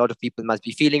I think a lot of people must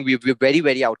be feeling. We're very,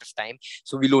 very out of time,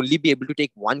 so we'll only be able to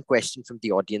take one question from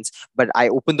the audience. But I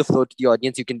open the floor to the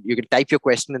audience. You can type your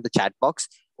question in the chat box,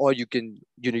 or you can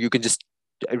just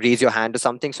raise your hand or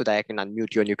something so that I can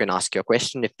unmute you and you can ask your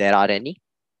question if there are any.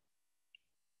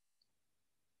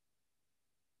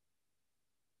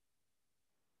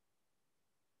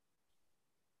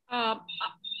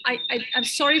 I'm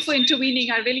sorry for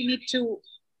intervening. I really need to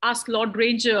ask Lord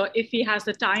Ranger if he has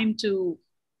the time to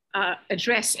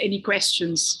address any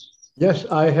questions. Yes,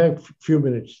 I have a few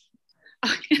minutes.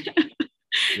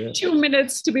 Yeah. 2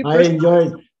 minutes to be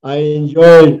precise. I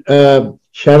enjoyed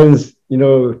Sharon's,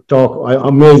 talk.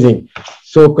 Amazing,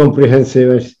 so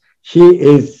comprehensive. She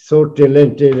is so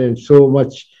talented and so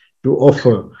much to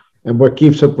offer, but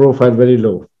keeps her profile very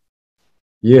low.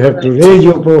 You have to raise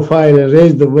your profile and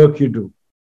raise the work you do.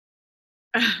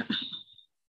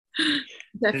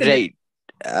 Right,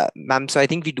 ma'am. So I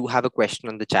think we do have a question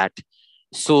on the chat.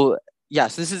 So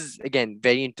yes, this is again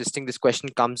very interesting. This question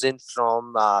comes in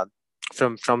from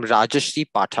Rajashri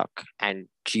Pathak, and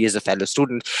she is a fellow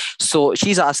student. So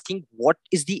she's asking, what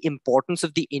is the importance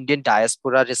of the Indian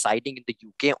diaspora residing in the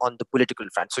UK on the political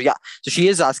front? So so she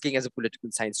is asking as a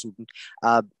political science student.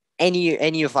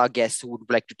 Any of our guests who would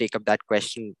like to take up that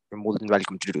question, you're more than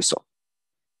welcome to do so.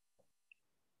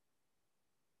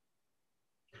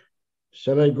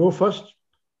 Shall I go first?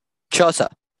 Sure, sir.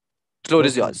 The floor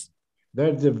is yours.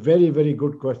 That's a very, very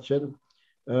good question.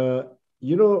 I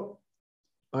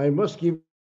must give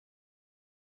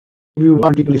you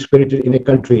politically spirited in a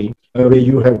country where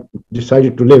you have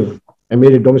decided to live and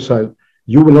made a domicile,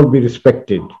 you will not be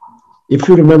respected. If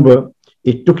you remember,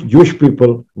 it took Jewish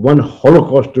people one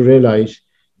Holocaust to realize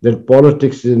that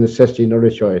politics is a necessity, not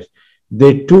a choice.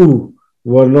 They too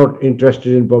were not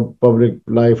interested in public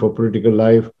life or political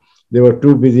life. They were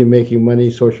too busy making money,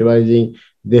 socializing.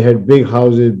 They had big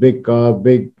houses, big cars,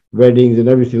 big weddings and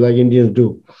everything like Indians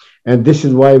do. And this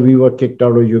is why we were kicked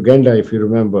out of Uganda, if you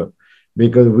remember,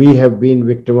 because we have been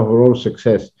victim of our own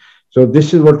success. So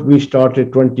this is what we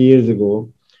started 20 years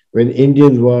ago when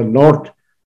Indians were not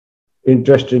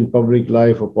interested in public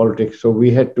life or politics. So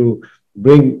we had to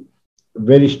bring a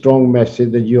very strong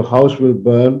message that your house will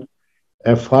burn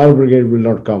and fire brigade will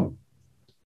not come.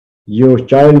 Your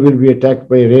child will be attacked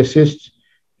by racists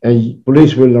and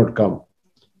police will not come,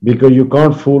 because you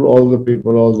can't fool all the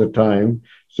people all the time.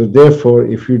 So therefore,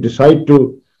 if you decide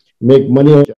to make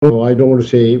money, I don't want to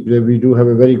say that we do have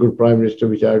a very good prime minister,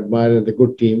 which I admire, and a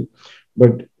good team.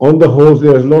 But on the whole,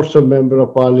 there's lots of members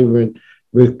of parliament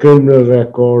with criminal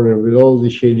record and with all the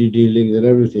shady dealings and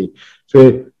everything.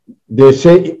 So they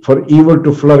say for evil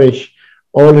to flourish,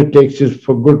 all it takes is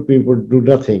for good people to do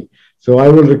nothing. So I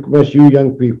will request you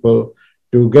young people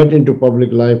to get into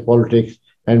public life, politics,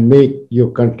 and make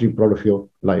your country proud of your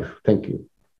life. Thank you.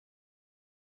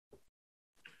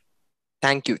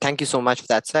 Thank you. Thank you so much for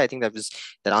that, sir. I think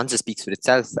that answer speaks for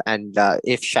itself. And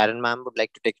if Sharon ma'am would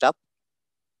like to take it up,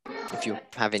 if you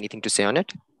have anything to say on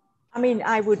it. I mean,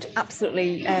 I would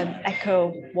absolutely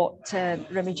echo what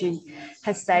Ramiji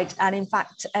has said. And in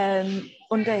fact,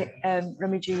 under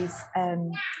Ramiji's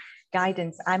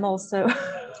guidance, I'm also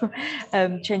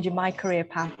changing my career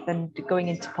path and going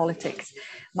into politics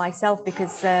myself,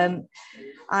 because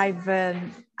I've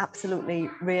absolutely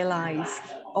realized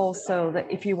also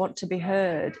that if you want to be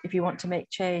heard, if you want to make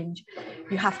change,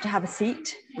 you have to have a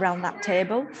seat around that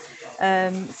table.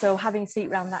 So having a seat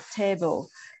around that table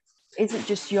isn't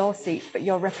just your seat, but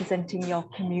you're representing your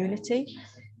community.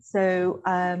 So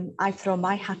I throw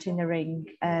my hat in the ring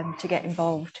to get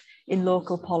involved in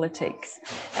local politics,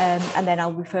 and then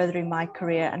I'll be furthering my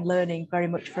career and learning very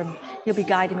much from, he'll be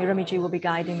guiding me, Ramiji will be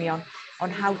guiding me on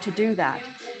how to do that.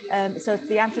 So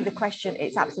to answer the question,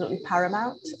 it's absolutely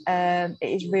paramount. It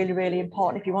is really, really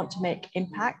important. If you want to make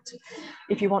impact,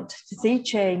 if you want to see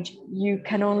change, you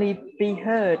can only be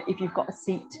heard if you've got a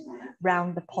seat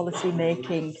round the policy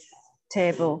making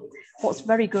table. What's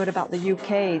very good about the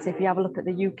UK is, if you have a look at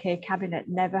the UK cabinet,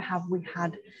 never have we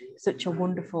had such a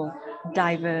wonderful,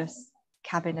 diverse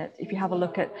cabinet. If you have a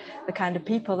look at the kind of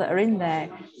people that are in there,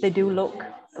 they do look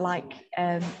like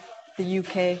the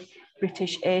UK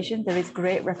British Asian. There is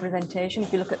great representation.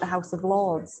 If you look at the House of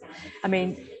Lords, I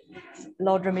mean,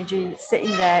 Lord Ramiji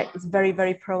sitting there is very,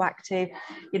 very proactive.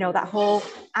 You know, that whole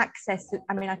access,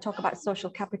 I mean, I talk about social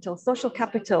capital. Social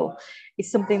capital is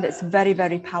something that's very,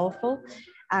 very powerful.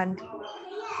 And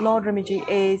Lord Ramiji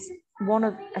is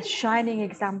a shining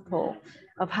example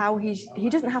of how he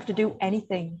doesn't have to do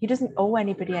anything. He doesn't owe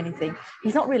anybody anything.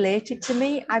 He's not related to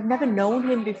me. I've never known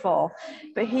him before,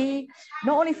 but he,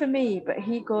 not only for me, but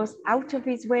he goes out of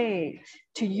his way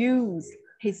to use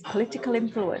his political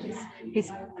influence,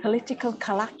 his political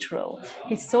collateral,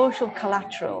 his social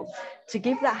collateral, to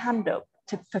give that hand up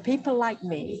for people like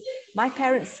me. My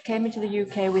parents came into the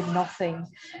UK with nothing.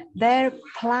 Their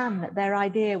plan, their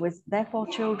idea was their 4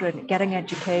 children getting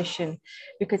education,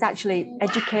 because actually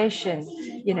education,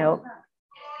 you know,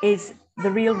 is the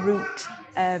real route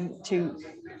to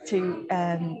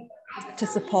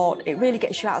support. It really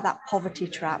gets you out of that poverty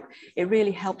trap. It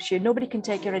really helps you. Nobody can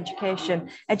take your education.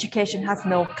 Education has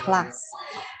no class.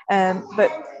 But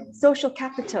social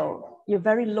capital, you're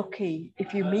very lucky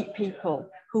if you meet people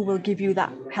who will give you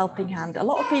that helping hand. A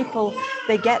lot of people,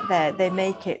 they get there, they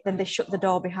make it, then they shut the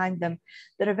door behind them.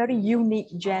 There are very unique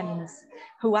gems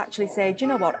who actually say, do you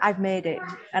know what, I've made it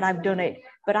and I've done it,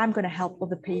 but I'm going to help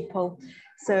other people.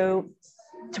 So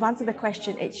to answer the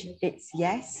question, it's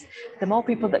yes. The more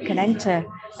people that can enter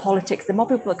politics, the more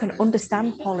people that can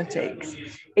understand politics,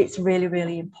 it's really,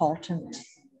 really important.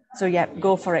 So yeah,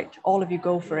 go for it. All of you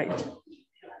go for it.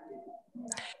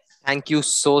 Thank you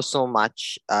so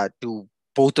much to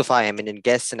both of our eminent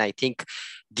guests. And I think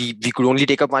we could only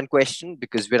take up one question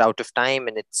because we're out of time,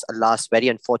 and it's, alas, very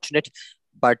unfortunate.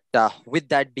 But with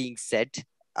that being said,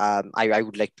 I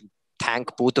would like to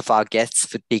thank both of our guests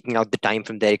for taking out the time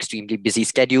from their extremely busy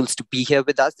schedules to be here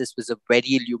with us. This was a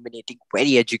very illuminating,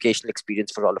 very educational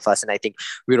experience for all of us, and I think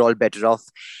we're all better off.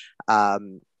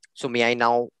 So may I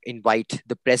now invite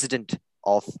the president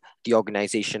of the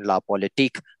organization La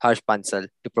Politique, Harsh Bansal,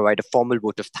 to provide a formal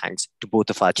vote of thanks to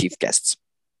both of our chief guests.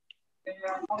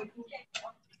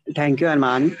 Thank you,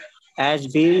 Arman. As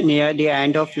we near the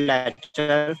end of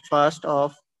lecture first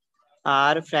of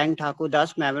our Frank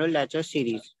THAKURDAS Memorial Lecture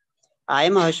Series, I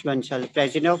am Harsh Bansal,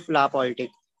 President of La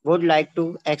Politique. Would like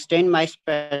to extend my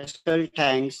special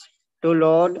thanks to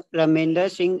Lord Raminder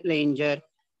Singh Ranger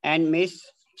and Miss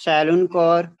Sharon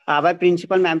Kaur, our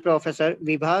Principal Ma'am Professor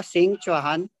Vibha Singh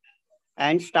Chauhan,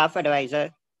 and Staff Advisor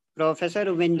Professor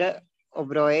Raminder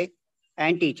Oberoi,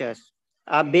 and teachers.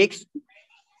 A big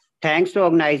thanks to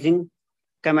organizing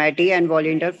committee and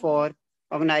volunteer for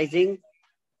organizing,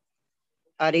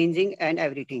 arranging, and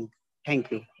everything.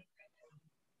 Thank you.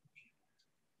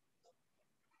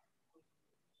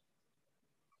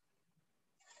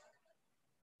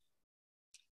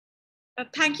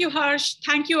 Thank you, Harsh.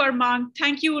 Thank you, Arman.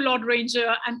 Thank you, Lord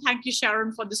Ranger. And thank you,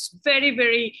 Sharon, for this very,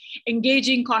 very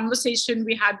engaging conversation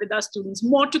we had with our students.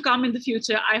 More to come in the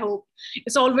future, I hope.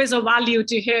 It's always a value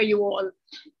to hear you all.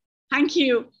 Thank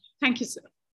you. Thank you, sir.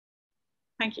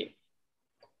 Thank you.